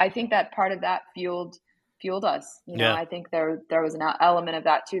 But I think that part of that fueled us. I think there was an element of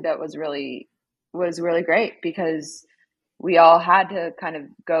that too that was really great, because we all had to kind of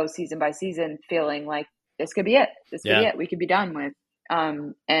go season by season feeling like this could be it. This could be it. We could be done with.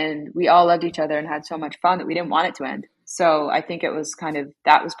 And we all loved each other and had so much fun that we didn't want it to end. So I think it was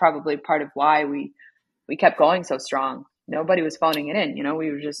that was probably part of why we kept going so strong. Nobody was phoning it in.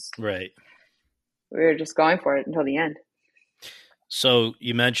 We were just right. We were just going for it until the end. So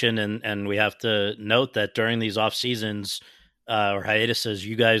you mentioned, and we have to note that during these off seasons or hiatuses,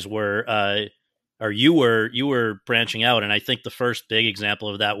 you guys were, you were branching out. And I think the first big example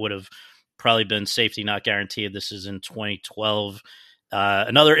of that would have probably been Safety Not Guaranteed. This is in 2012.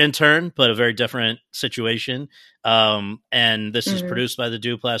 Another intern, but a very different situation. And this is produced by the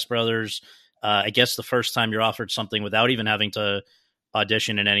Duplass brothers. I guess the first time you're offered something without even having to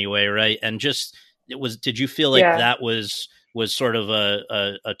audition in any way, right? And just, did you feel like that was sort of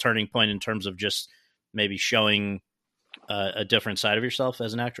a turning point in terms of just maybe showing a different side of yourself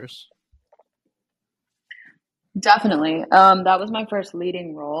as an actress? Definitely. That was my first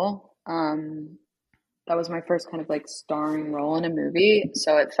leading role. That was my first kind of like starring role in a movie.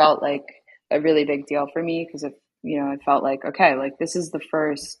 So it felt like a really big deal for me, because it felt like, okay, like this is the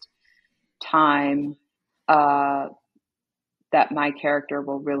first time that my character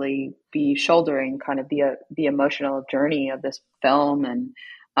will really be shouldering kind of the emotional journey of this film. And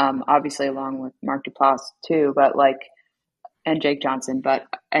obviously along with Mark Duplass too, but and Jake Johnson,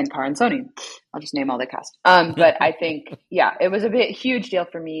 and Karan Soni. I'll just name all the cast. But I think, it was a huge deal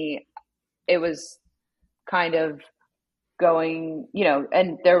for me. It was kind of going,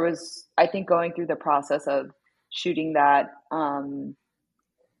 and there was, I think, going through the process of shooting that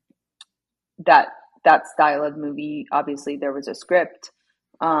style of movie. Obviously there was a script,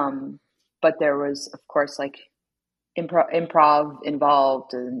 But there was, of course, like improv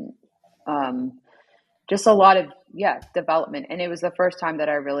involved, and just a lot of development. And it was the first time that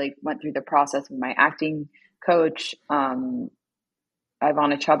I really went through the process with my acting coach, Ivana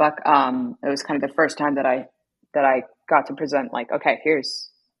Chubbuck. It was kind of the first time that I got to present, like, okay, here's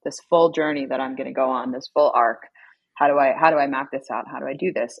this full journey that I'm going to go on, this full arc. How do I map this out? How do I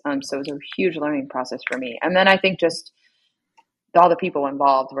do this? So it was a huge learning process for me. And then I think just all the people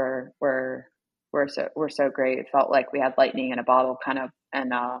involved were so great. It felt like we had lightning in a bottle, kind of.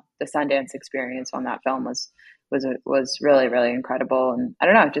 And the Sundance experience on that film was really, really incredible. And I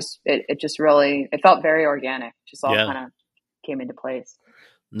don't know, it just really, it felt very organic. Just all kind of came into place.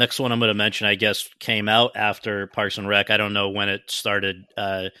 Next one I'm going to mention, I guess, came out after Parks and Rec. I don't know when it started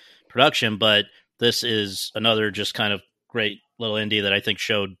production, but this is another just kind of great little indie that I think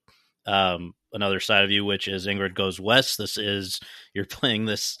showed another side of you, which is Ingrid Goes West. This is, you're playing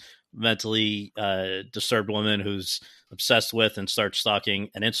this mentally disturbed woman who's obsessed with and starts stalking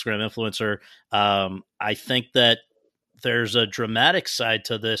an Instagram influencer. I think that there's a dramatic side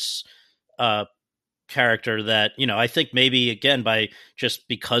to this character that, I think maybe, again,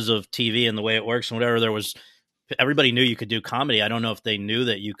 because of TV and the way it works and whatever, everybody knew you could do comedy. I don't know if they knew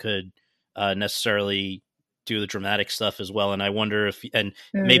that you could necessarily do the dramatic stuff as well. And I wonder if, and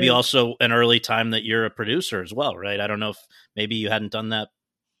maybe also an early time that you're a producer as well, right? I don't know if maybe you hadn't done that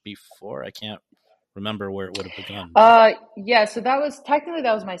before. I can't remember where it would have begun. So that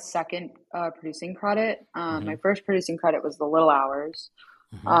was my second producing credit. My first producing credit was The Little Hours.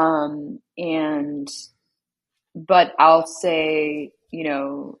 But I'll say,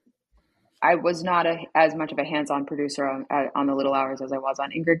 I was not as much of a hands-on producer on The Little Hours as I was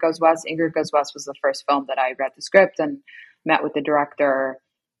on Ingrid Goes West. Ingrid Goes West was the first film that I read the script and met with the director,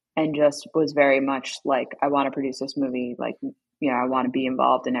 and just was very much like, I want to produce this movie. Like, I want to be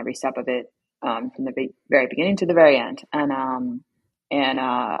involved in every step of it, from the very beginning to the very end. And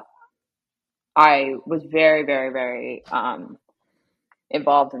I was very, very, very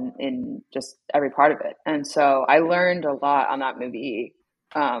involved in just every part of it. And so I learned a lot on that movie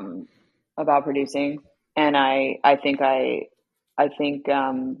about producing. And I think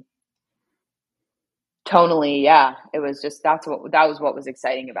tonally, it was just, that was what was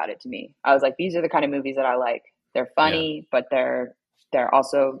exciting about it to me. I was like, these are the kind of movies that I like. They're funny, but they're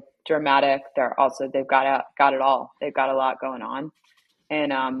also dramatic. They've got it all. They've got a lot going on.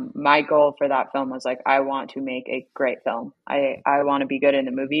 And my goal for that film was like, I want to make a great film. I want to be good in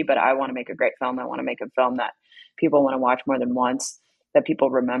the movie, but I want to make a great film. I want to make a film that people want to watch more than once, that people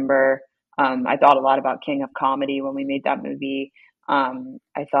remember. I thought a lot about King of Comedy when we made that movie.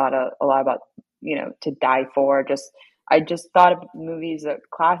 I thought a lot about, To Die For. I just thought of movies,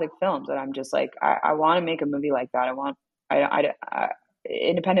 classic films, that I'm just like, I want to make a movie like that.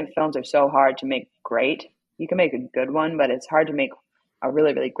 Independent films are so hard to make great. You can make a good one, but it's hard to make a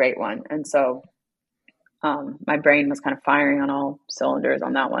really, really great one. And so my brain was kind of firing on all cylinders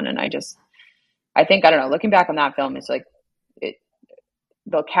on that one. And I think, I don't know, looking back on that film, it's like,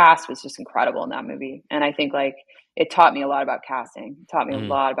 the cast was just incredible in that movie. And I think, like, it taught me a lot about casting. It taught me a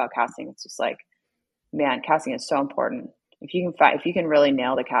lot about casting. It's just like, man, casting is so important. If you can really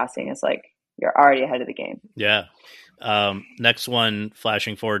nail the casting, it's like, you're already ahead of the game. Yeah. Next one,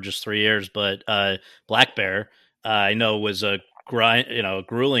 flashing forward just 3 years, but Black Bear, I know was a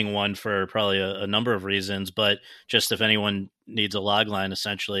grueling one for probably a number of reasons, but just if anyone needs a log line,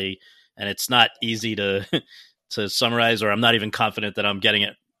 essentially, and it's not easy to to summarize, or I'm not even confident that I'm getting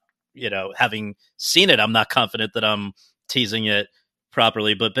it, having seen it, I'm not confident that I'm teasing it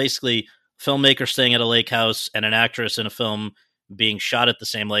properly, but basically, filmmaker staying at a lake house and an actress in a film being shot at the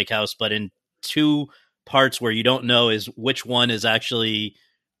same lake house, but in two parts where you don't know is which one is actually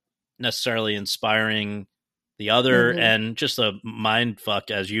necessarily inspiring the other, and just a mind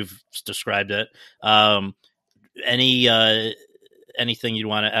fuck as you've described it. Anything you'd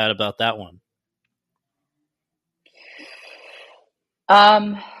want to add about that one?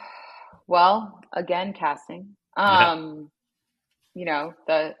 Well, again, casting.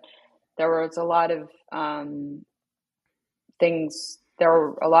 There was a lot of things. There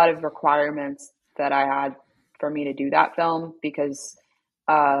were a lot of requirements that I had for me to do that film, because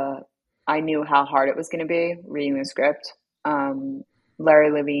I knew how hard it was going to be reading the script.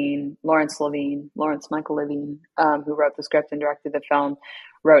 Lawrence Michael Levine, who wrote the script and directed the film,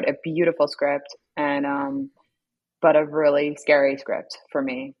 wrote a beautiful script, and but a really scary script for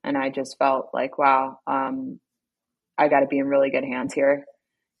me. And I just felt like, wow, I got to be in really good hands here.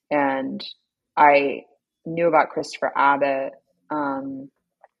 And I knew about Christopher Abbott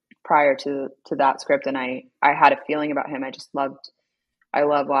prior to that script, and I had a feeling about him. I just loved I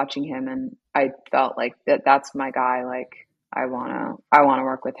love watching him, and I felt like that's my guy. Like I wanna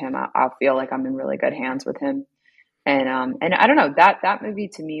work with him. I'll feel like I'm in really good hands with him. And I don't know, that movie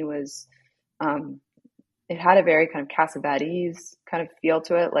to me was, it had a very kind of Cassavetes kind of feel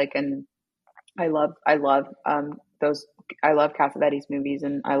to it. Like, and I love those. I love Cassavetes movies,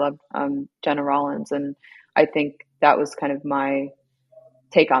 and I love Jenna Rollins, and I think that was kind of my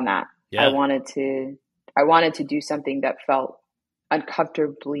take on that. Yeah. I wanted to do something that felt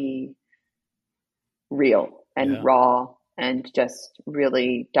uncomfortably real and raw, and just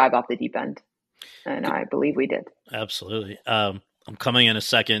really dive off the deep end. And I believe we did. Absolutely. I'm coming in a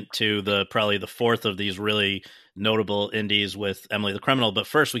second to probably the fourth of these really notable indies with Emily the Criminal. But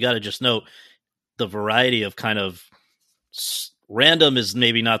first, we got to just note the variety of kind of random is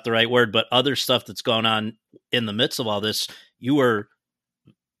maybe not the right word, but other stuff that's going on in the midst of all this. You were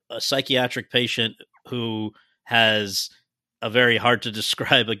a psychiatric patient who has a very hard to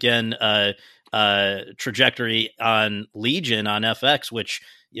describe, again, trajectory on Legion on FX, which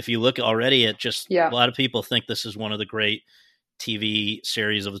if you look already at just a lot of people think this is one of the great TV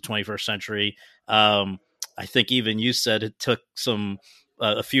series of the 21st century. I think even you said it took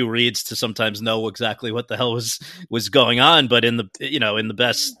a few reads to sometimes know exactly what the hell was going on, but in the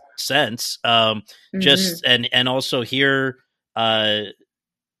best sense. Just and also here,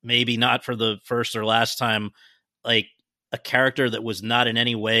 maybe not for the first or last time, like a character that was not in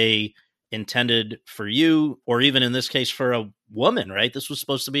any way intended for you, or even in this case for a woman, right? This was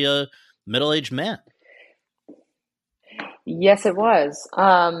supposed to be a middle-aged man. Yes, it was.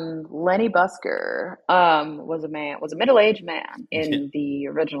 Lenny Busker was a middle-aged man in the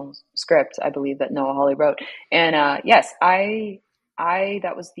original script, I believe, that Noah Hawley wrote. And yes,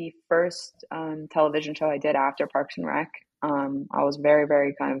 that was the first television show I did after Parks and Rec. I was very,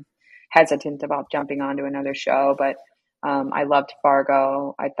 very kind of hesitant about jumping onto another show, but I loved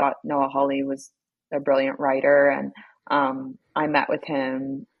Fargo. I thought Noah Hawley was a brilliant writer, and I met with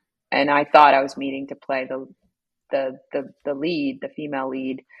him, and I thought I was meeting to play the lead, the female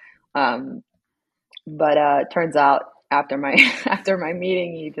lead. But it turns out after my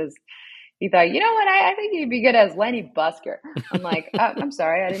meeting, he thought, you know what, I think you'd be good as Lenny Busker. I'm like, I'm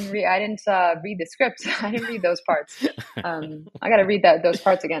sorry, I didn't read the script. I didn't read those parts. I got to read those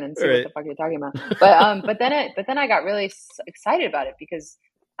parts again and see what the fuck you're talking about. But then I got really excited about it because,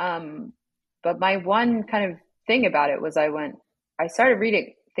 but my one kind of thing about it was I started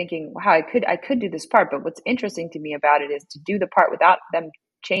reading, thinking, wow, I could do this part. But what's interesting to me about it is to do the part without them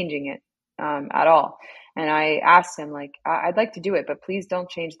changing it at all. And I asked him, like, I'd like to do it, but please don't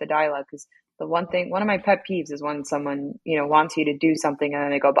change the dialogue. Because one of my pet peeves is when someone, wants you to do something and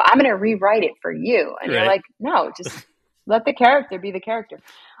then they go, but I'm going to rewrite it for you. And you're like, no, just let the character be the character.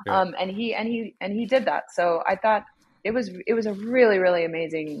 Right. And he did that. So I thought it was a really, really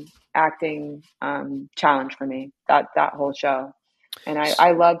amazing acting challenge for me, that whole show. And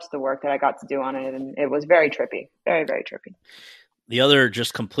I loved the work that I got to do on it. And it was very trippy, very, very trippy. The other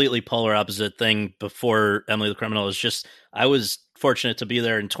just completely polar opposite thing before Emily the Criminal is just, I was fortunate to be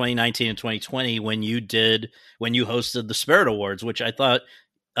there in 2019 and 2020 when you hosted the Spirit Awards, which I thought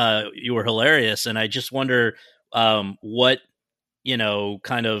you were hilarious. And I just wonder what,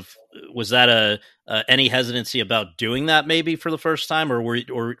 kind of, was that any hesitancy about doing that maybe for the first time, or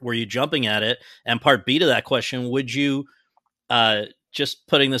were you jumping at it? And part B to that question, would you, just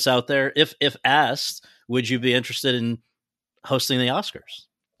putting this out there, if asked, would you be interested in hosting the Oscars?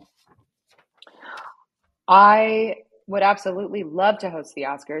 I would absolutely love to host the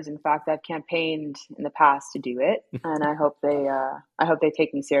Oscars. In fact, I've campaigned in the past to do it, and I hope they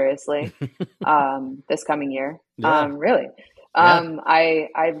take me seriously this coming year. Yeah. Really. Yeah.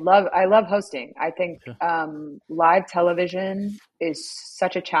 I love hosting. I think live television is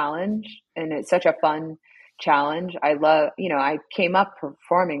such a challenge, and it's such a fun challenge. I love, I came up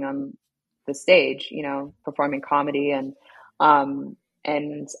performing on the stage, performing comedy, and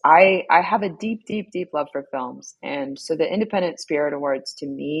I have a deep, deep, deep love for films. And so the Independent Spirit Awards to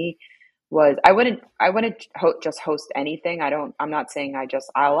me was, I wouldn't just host anything. I'm not saying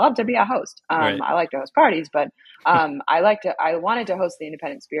I love to be a host. Right. I like to host parties, but I wanted to host the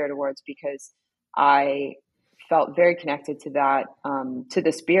Independent Spirit Awards because I felt very connected to that, to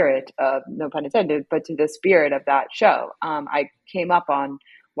the spirit of, no pun intended, but to the spirit of that show. I came up on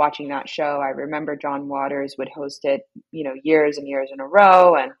watching that show. I remember John Waters would host it, years and years in a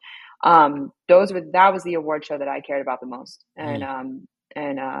row. And that was the award show that I cared about the most. And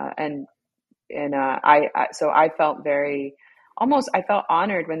so I felt I felt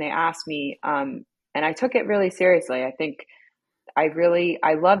honored when they asked me, and I took it really seriously. I think I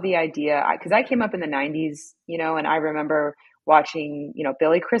love the idea, because I came up in the 90s, and I remember watching,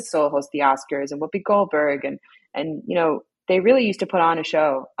 Billy Crystal host the Oscars and Whoopi Goldberg and they really used to put on a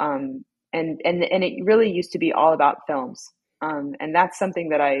show. And it really used to be all about films. And that's something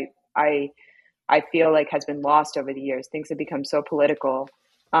that I feel like has been lost over the years. Things have become so political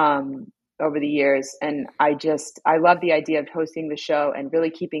over the years. And I love the idea of hosting the show and really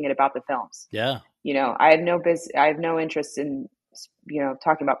keeping it about the films. Yeah. I have no interest in,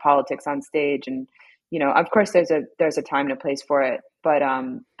 talking about politics on stage. And, of course there's a time and a place for it. But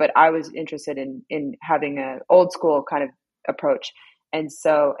I was interested in having an old school kind of approach. And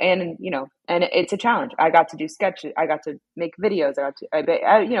so, and it's a challenge. I got to do sketches. I got to make videos.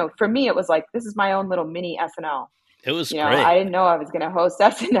 For me, it was like, this is my own little mini SNL. It was great. I didn't know I was going to host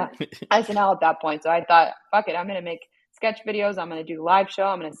SNL at that point. So I thought, fuck it, I'm going to make sketch videos. I'm going to do live show.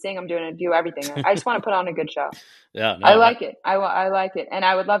 I'm going to sing. I'm going to do everything. I just want to put on a good show. Yeah, no, I like it. I like it, and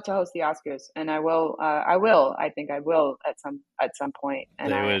I would love to host the Oscars, and I will. I think I will at some point.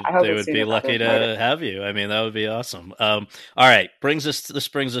 And I hope they would be lucky to have you. I mean, that would be awesome. All right, this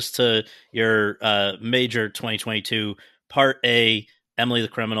brings us to your major 2022 Part A. Emily the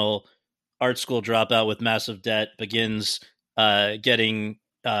Criminal, art school dropout with massive debt, begins getting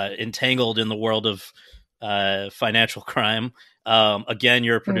entangled in the world of financial crime. Again,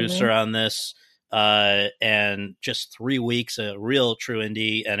 you're a producer on this. And just 3 weeks, a real true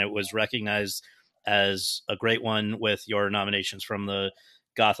indie, and it was recognized as a great one with your nominations from the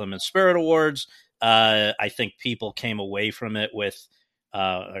Gotham and Spirit Awards. I think people came away from it with,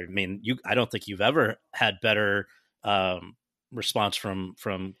 I don't think you've ever had better response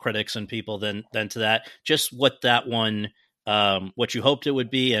from critics and people than to that. Just what that one, what you hoped it would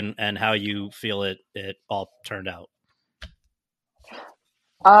be, and how you feel it all turned out.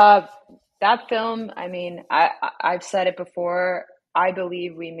 That film, I've said it before. I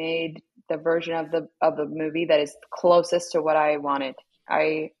believe we made the version of the movie that is closest to what I wanted.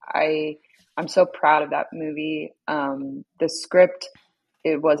 I'm so proud of that movie. The script,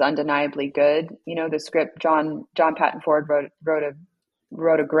 it was undeniably good. The script, John Patton Ford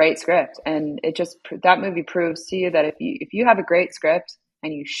wrote a great script, and that movie proves to you that if you have a great script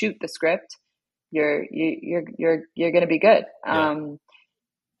and you shoot the script, you're going to be good. Yeah.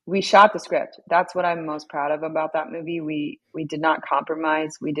 We shot the script. That's what I'm most proud of about that movie. We did not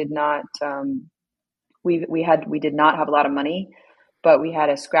compromise. We did not we did not have a lot of money, but we had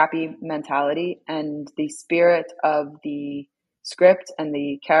a scrappy mentality, and the spirit of the script and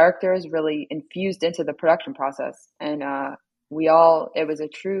the characters really infused into the production process. And it was a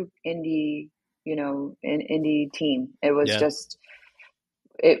true indie, indie team. It was just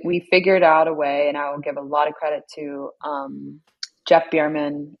we figured out a way, and I will give a lot of credit to Jeff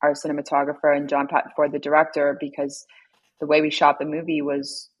Bierman, our cinematographer, and John Patton Ford, the director, because the way we shot the movie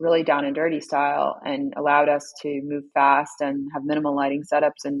was really down and dirty style and allowed us to move fast and have minimal lighting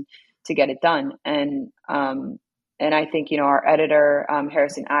setups and to get it done. And I think, our editor,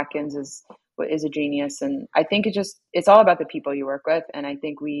 Harrison Atkins, is a genius. And I think it's all about the people you work with. And I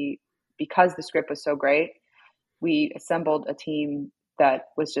think because the script was so great, we assembled a team that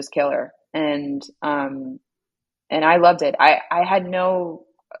was just killer. And I loved it. I had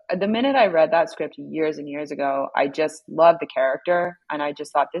the minute I read that script years and years ago, I just loved the character. And I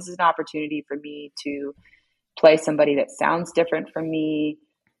just thought, this is an opportunity for me to play somebody that sounds different from me,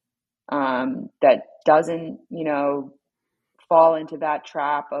 that doesn't, fall into that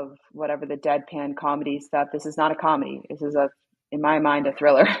trap of whatever the deadpan comedy stuff. This is not a comedy. This is in my mind, a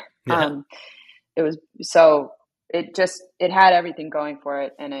thriller. Yeah. It had everything going for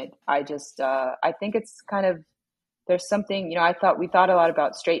it. And I think it's kind of, there's something, we thought a lot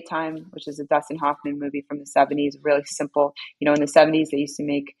about Straight Time, which is a Dustin Hoffman movie from the 70s, really simple. In the 70s, they used to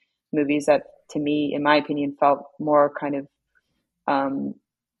make movies that, to me, in my opinion, felt more kind of,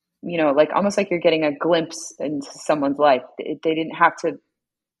 like almost like you're getting a glimpse into someone's life. They didn't have to,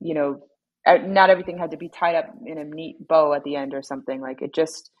 not everything had to be tied up in a neat bow at the end or something. Like, it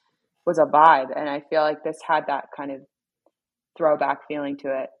just was a vibe. And I feel like this had that kind of throwback feeling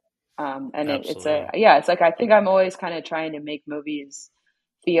to it. It's like, I think I'm always kind of trying to make movies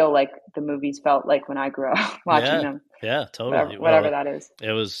feel like the movies felt like when I grew up watching them. Yeah, totally. Whatever that is.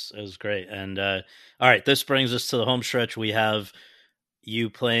 It was great. And all right, this brings us to the home stretch. We have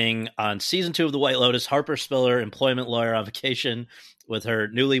you playing on season 2 of The White Lotus, Harper Spiller, employment lawyer on vacation with her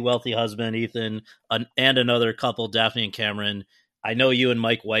newly wealthy husband, Ethan, and another couple, Daphne and Cameron. I know you and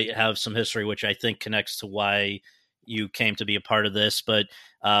Mike White have some history, which I think connects to why you came to be a part of this. But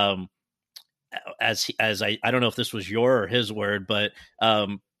as I don't know if this was your or his word, but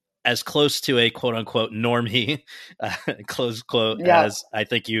as close to a quote unquote normie, close quote, as I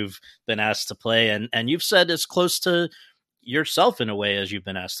think you've been asked to play. And you've said as close to yourself in a way as you've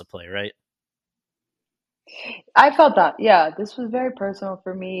been asked to play, right? I felt that. Yeah, this was very personal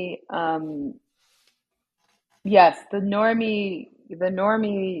for me. Yes, the normie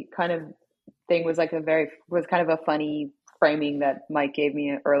kind of thing was like was kind of a funny framing that Mike gave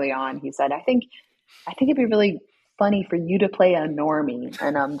me early on. He said, I think it'd be really funny for you to play a normie.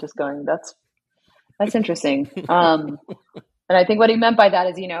 And I'm just going, that's interesting. And I think what he meant by that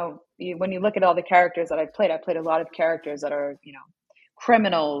is, when you look at all the characters that I played a lot of characters that are,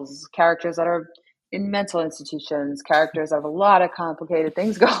 criminals, characters that are in mental institutions, characters that have a lot of complicated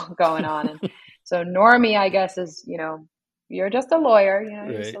things going on. And so normie, I guess, is, you're just a lawyer,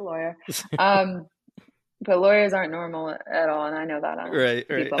 you're just a lawyer. But lawyers aren't normal at all. And I know that on a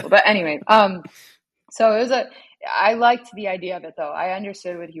deep level. But anyway, so I liked the idea of it though. I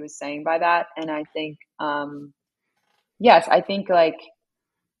understood what he was saying by that. And I think, yes, I think like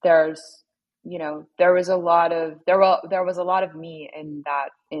there's, there was a lot of me in that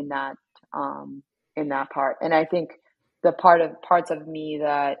part. And I think the parts of me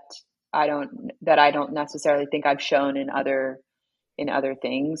that I don't necessarily think I've shown in other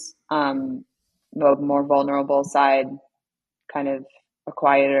things, the more vulnerable side, kind of a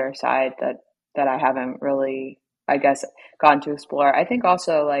quieter side that I haven't really, I guess, gotten to explore. I think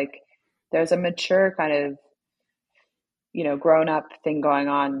also like there's a mature kind of, grown up thing going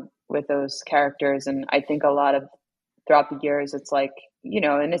on with those characters. And I think a lot of throughout the years, it's like,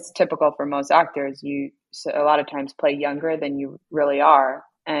 and it's typical for most actors, a lot of times play younger than you really are.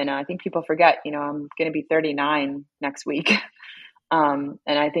 And I think people forget, I'm going to be 39 next week. And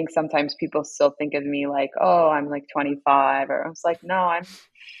I think sometimes people still think of me like, oh, I'm like 25, or I was like, no,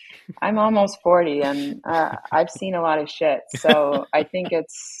 I'm almost 40 and I've seen a lot of shit. So I think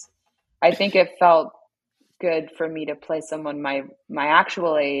it felt good for me to play someone my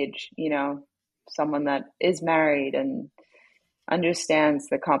actual age, someone that is married and understands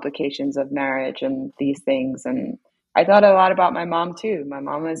the complications of marriage and these things. And I thought a lot about my mom too. My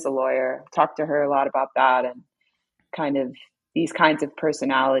mom is a lawyer. Talked to her a lot about that and kind of these kinds of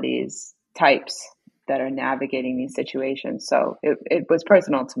personalities types that are navigating these situations. So it was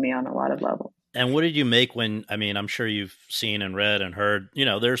personal to me on a lot of levels. And what did you make I'm sure you've seen and read and heard,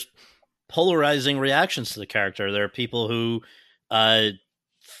 there's polarizing reactions to the character. There are people who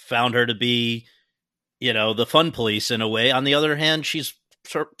found her to be, the fun police in a way. On the other hand,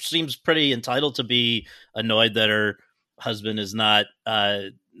 seems pretty entitled to be annoyed that her husband is not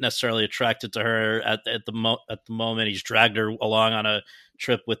necessarily attracted to her at the moment. He's dragged her along on a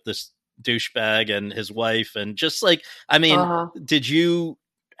trip with this douchebag and his wife, and just like, what did you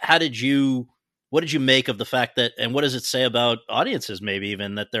make of the fact that, and what does it say about audiences, maybe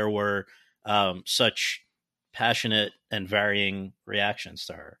even, that there were such passionate and varying reactions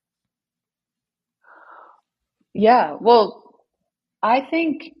to her? Yeah, well, I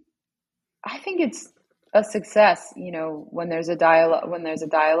think it's a success, when there's a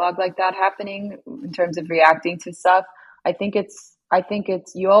dialogue like that happening in terms of reacting to stuff. I think it's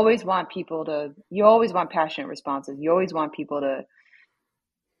you always want passionate responses. You always want people to,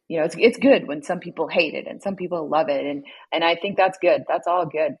 it's good when some people hate it and some people love it. And I think that's good. That's all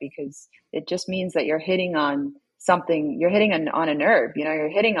good, because it just means that you're hitting on something, you're hitting on a nerve, you're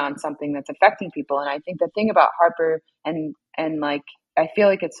hitting on something that's affecting people. And I think the thing about Harper and like, I feel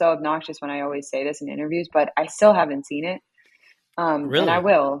like it's so obnoxious when I always say this in interviews, but I still haven't seen it. Really? And I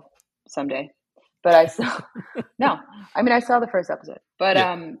will someday, but I saw the first episode, but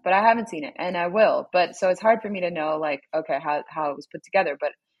I haven't seen it, and I will. But so it's hard for me to know, like, okay, how it was put together,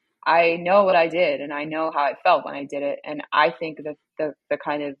 but I know what I did and I know how I felt when I did it. And I think that the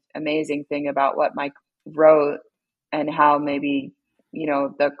kind of amazing thing about what Mike wrote and how maybe,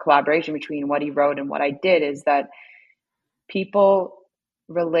 the collaboration between what he wrote and what I did is that people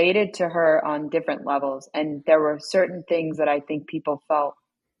related to her on different levels. And there were certain things that I think people felt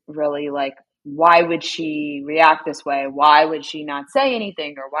really like, why would she react this way? Why would she not say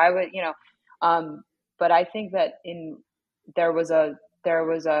anything? Or why would, but I think that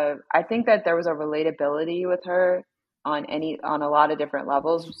I think that there was a relatability with her on a lot of different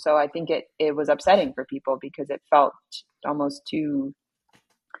levels. So I think it was upsetting for people because it felt almost too,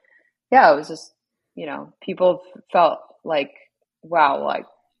 it was just, people felt like, wow, like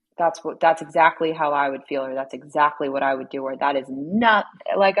that's exactly how I would feel, or that's exactly what I would do, or that is not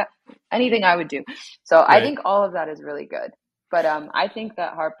like anything I would do. So right. I think all of that is really good. But I think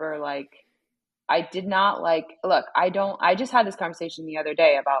that Harper, like, I did not like, look, I just had this conversation the other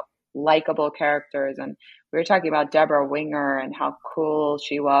day about likable characters, and we were talking about Deborah Winger and how cool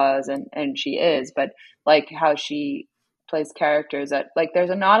she was, and she is, but like how she plays characters that, like, there's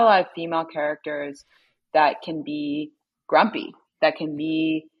not a lot of female characters that can be grumpy, that can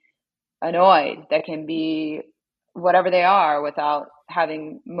be annoyed, that can be whatever they are, without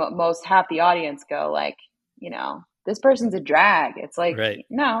having most half the audience go like, this person's a drag. It's like, Right.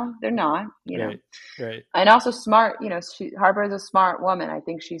 no, they're not, Right. Right. and also smart. Harper is a smart woman. I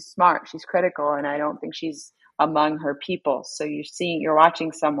think she's smart. She's critical, and I don't think she's among her people. So you're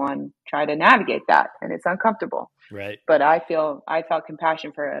watching someone try to navigate that, and it's uncomfortable. Right. But I felt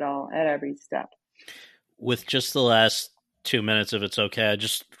compassion for it all at every step. With just the last 2 minutes, if it's okay, I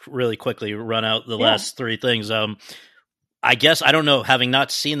just really quickly run out the last three things. I guess, I don't know, having not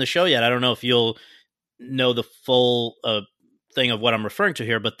seen the show yet, I don't know if you'll know the full thing of what I'm referring to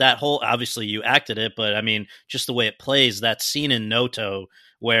here, but that whole, obviously you acted it, but I mean, just the way it plays, that scene in Noto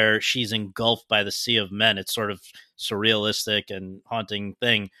where she's engulfed by the sea of men, it's sort of surrealistic and haunting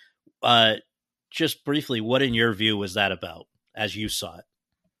thing. Just briefly, what in your view was that about as you saw it?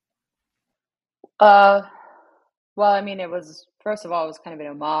 Well, I mean, it was, first of all, it was kind of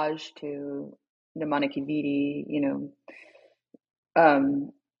an homage to the Manakividi,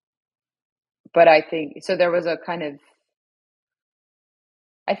 but I think, so there was a kind of,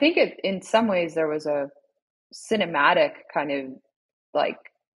 I think in some ways there was a cinematic kind of like,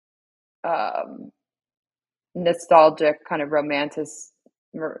 nostalgic kind of romantic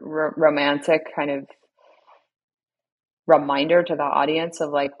kind of reminder to the audience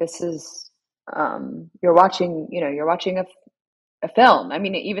of like, this is, you're watching a film. I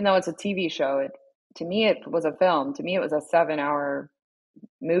mean, even though it's a TV show, to me, it was a film. To me, it was a 7-hour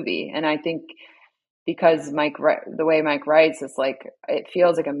movie. And I think because the way Mike writes, it's like, it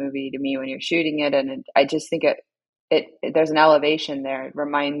feels like a movie to me when you're shooting it. And I just think there's an elevation there. It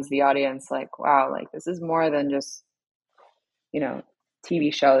reminds the audience like, wow, like this is more than just,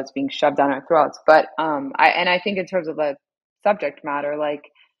 TV show that's being shoved down our throats. But I think in terms of the subject matter, like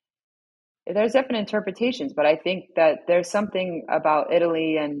there's different interpretations, but I think that there's something about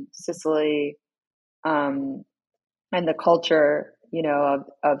Italy and Sicily, and the culture,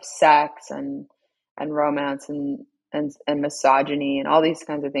 of sex and romance and misogyny and all these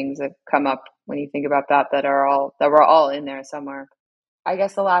kinds of things that come up when you think about that we're all in there somewhere. I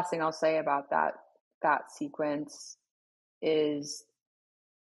guess the last thing I'll say about that sequence is,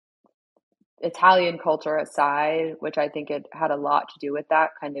 Italian culture aside, which I think it had a lot to do with that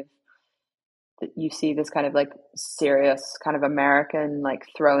kind of, you see this kind of like serious kind of American like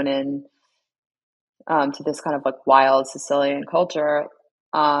thrown in to this kind of like wild Sicilian culture.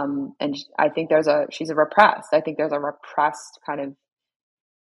 And I think she's a repressed. I think there's a repressed kind of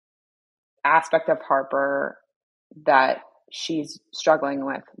aspect of Harper that she's struggling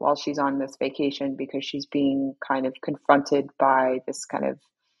with while she's on this vacation, because she's being kind of confronted by this kind of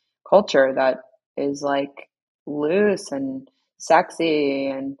culture that is like loose and sexy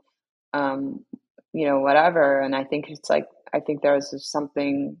and whatever. And I think it's like, I think there's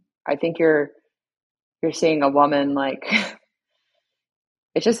something, I think you're seeing a woman like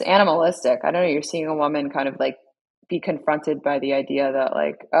it's just animalistic. I don't know, you're seeing a woman kind of like be confronted by the idea that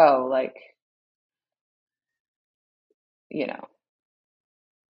like, oh, like,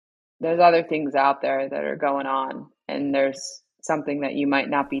 there's other things out there that are going on, and there's something that you might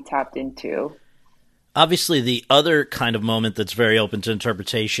not be tapped into. Obviously, the other kind of moment that's very open to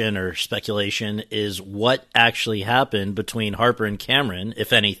interpretation or speculation is what actually happened between Harper and Cameron,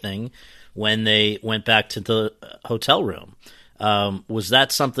 if anything, when they went back to the hotel room. Was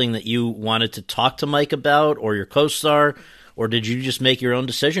that something that you wanted to talk to Mike about, or your co-star, or did you just make your own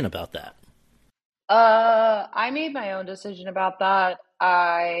decision about that? I made my own decision about that.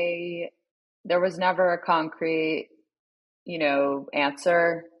 There was never a concrete,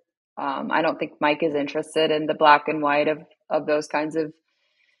 answer. I don't think Mike is interested in the black and white of those kinds of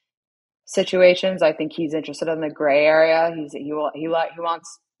situations. I think he's interested in the gray area. He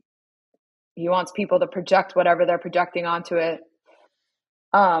wants people to project whatever they're projecting onto it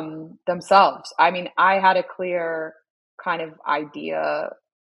themselves. I mean, I had a clear kind of idea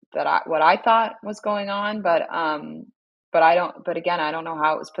that what I thought was going on, but again, I don't know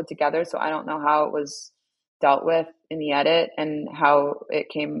how it was put together, so I don't know how it was dealt with in the edit and how it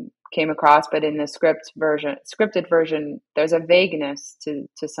came across. But in the scripted version, there's a vagueness to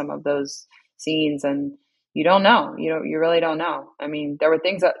some of those scenes, and you don't know. You really don't know. I mean, there were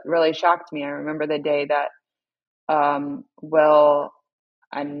things that really shocked me. I remember the day that Will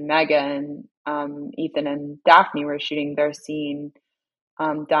and Megan, Ethan and Daphne were shooting their scene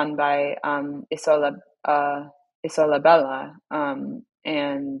done by Isola Bella,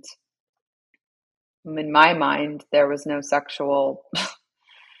 and in my mind, there was no sexual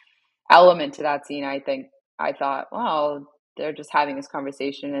element to that scene. I thought, well, they're just having this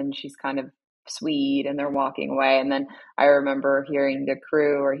conversation, and she's kind of Swede, and they're walking away. And then I remember hearing the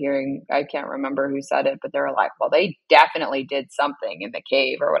crew I can't remember who said it, but they were like, well, they definitely did something in the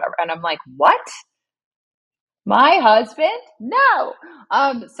cave or whatever. And I'm like, what? My husband? No.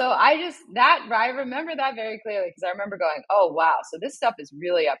 So I remember that very clearly, because I remember going, oh, wow. So this stuff is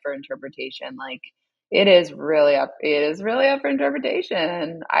really up for interpretation. Like, it is really up for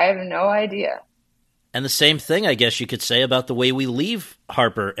interpretation. I have no idea. And the same thing, I guess you could say about the way we leave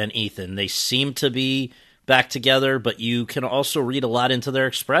Harper and Ethan. They seem to be back together, but you can also read a lot into their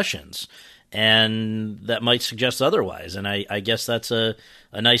expressions, and that might suggest otherwise. And I guess that's a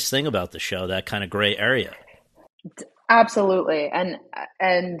nice thing about the show, that kind of gray area. Absolutely.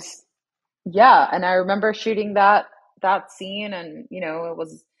 And yeah, and I remember shooting that scene, and it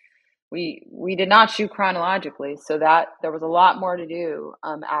was, we did not shoot chronologically, so that there was a lot more to do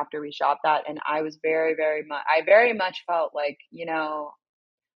after we shot that. And I was very much felt like,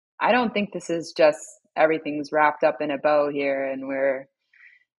 I don't think this is just everything's wrapped up in a bow here and we're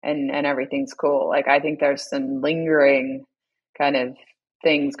and everything's cool. Like, I think there's some lingering kind of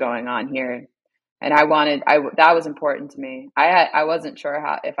things going on here. And that was important to me. I wasn't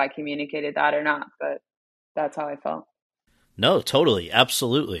sure if I communicated that or not, but that's how I felt. No, totally.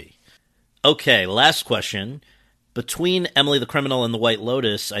 Absolutely. Okay, last question. Between Emily the Criminal and The White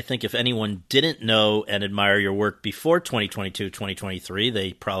Lotus, I think if anyone didn't know and admire your work before 2022, 2023,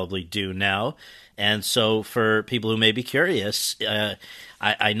 they probably do now. And so for people who may be curious,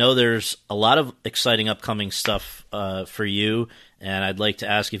 I know there's a lot of exciting upcoming stuff for you, and I'd like to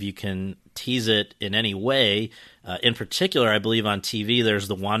ask if you can tease it in any way. In particular, I believe on TV there's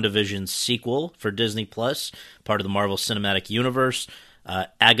the WandaVision sequel for Disney+, part of the Marvel Cinematic Universe,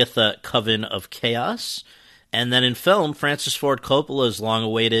 Agatha Coven of Chaos. And then in film, Francis Ford Coppola's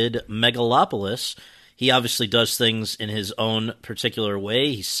long-awaited Megalopolis. He obviously does things in his own particular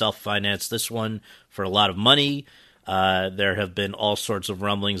way. He self-financed this one for a lot of money. There have been all sorts of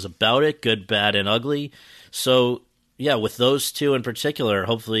rumblings about it, good, bad, and ugly. So, yeah, with those two in particular,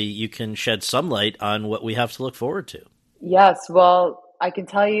 hopefully you can shed some light on what we have to look forward to. Yes, well, I can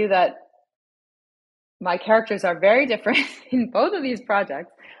tell you that my characters are very different in both of these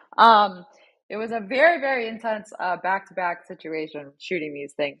projects. It was a very, very intense back-to-back situation shooting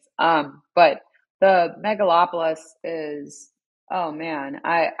these things. But the Megalopolis is, oh man,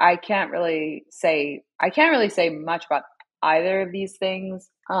 I can't really say much about either of these things.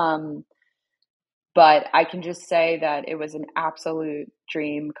 But I can just say that it was an absolute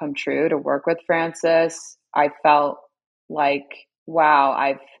dream come true to work with Francis. I felt like, wow,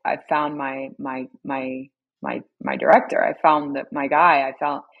 I've found my director. I found my guy. I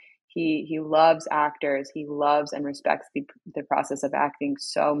felt he loves actors. He loves and respects the process of acting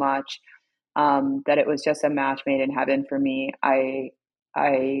so much that it was just a match made in heaven for me. And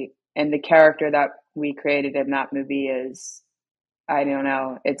the character that we created in that movie is, I don't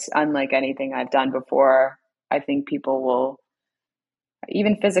know, it's unlike anything I've done before. I think people will,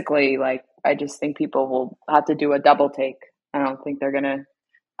 even physically, like, I just think people will have to do a double take. I don't think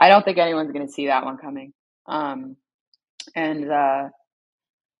anyone's gonna see that one coming.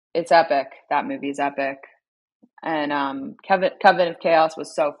 It's epic. That movie is epic. And Coven of Chaos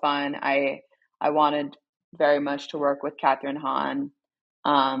was so fun. I wanted very much to work with Kathryn Hahn.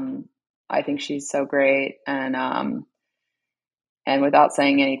 I think she's so great. And without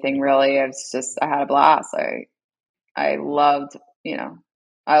saying anything really, I had a blast. I loved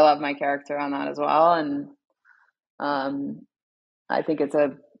my character on that as well. And I think it's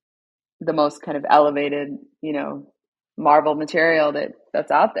the most kind of elevated, Marvel material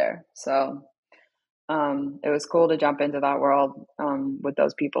that's out there. So it was cool to jump into that world with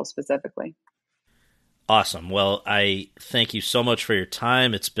those people specifically. Awesome. Well, I thank you so much for your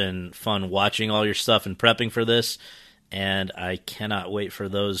time. It's been fun watching all your stuff and prepping for this, and I cannot wait for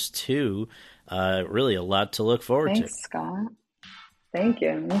those two. Really a lot to look forward to. Thanks, Scott. Thank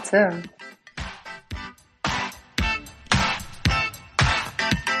you. Me too.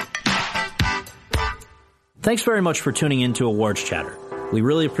 Thanks very much for tuning in to Awards Chatter. We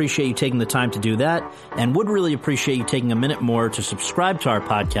really appreciate you taking the time to do that, and would really appreciate you taking a minute more to subscribe to our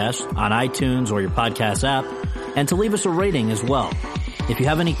podcast on iTunes or your podcast app, and to leave us a rating as well. If you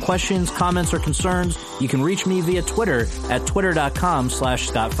have any questions, comments, or concerns, you can reach me via Twitter at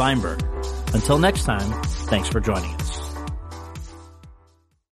twitter.com/Scott Feinberg. Until next time, thanks for joining us.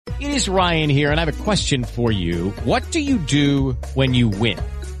 It is Ryan here, and I have a question for you. What do you do when you win?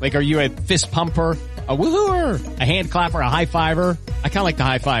 Like, are you a fist pumper? A woohooer, a hand clapper, a high fiver. I kind of like the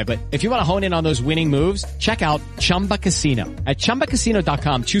high five, but if you want to hone in on those winning moves, check out Chumba Casino. At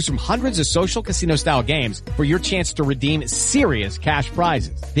ChumbaCasino.com, choose from hundreds of social casino style games for your chance to redeem serious cash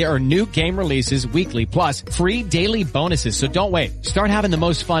prizes. There are new game releases weekly, plus free daily bonuses. So don't wait. Start having the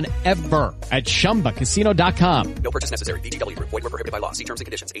most fun ever at ChumbaCasino.com. No purchase necessary. VGW Group. Void where prohibited by law. See terms and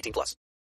conditions. 18+.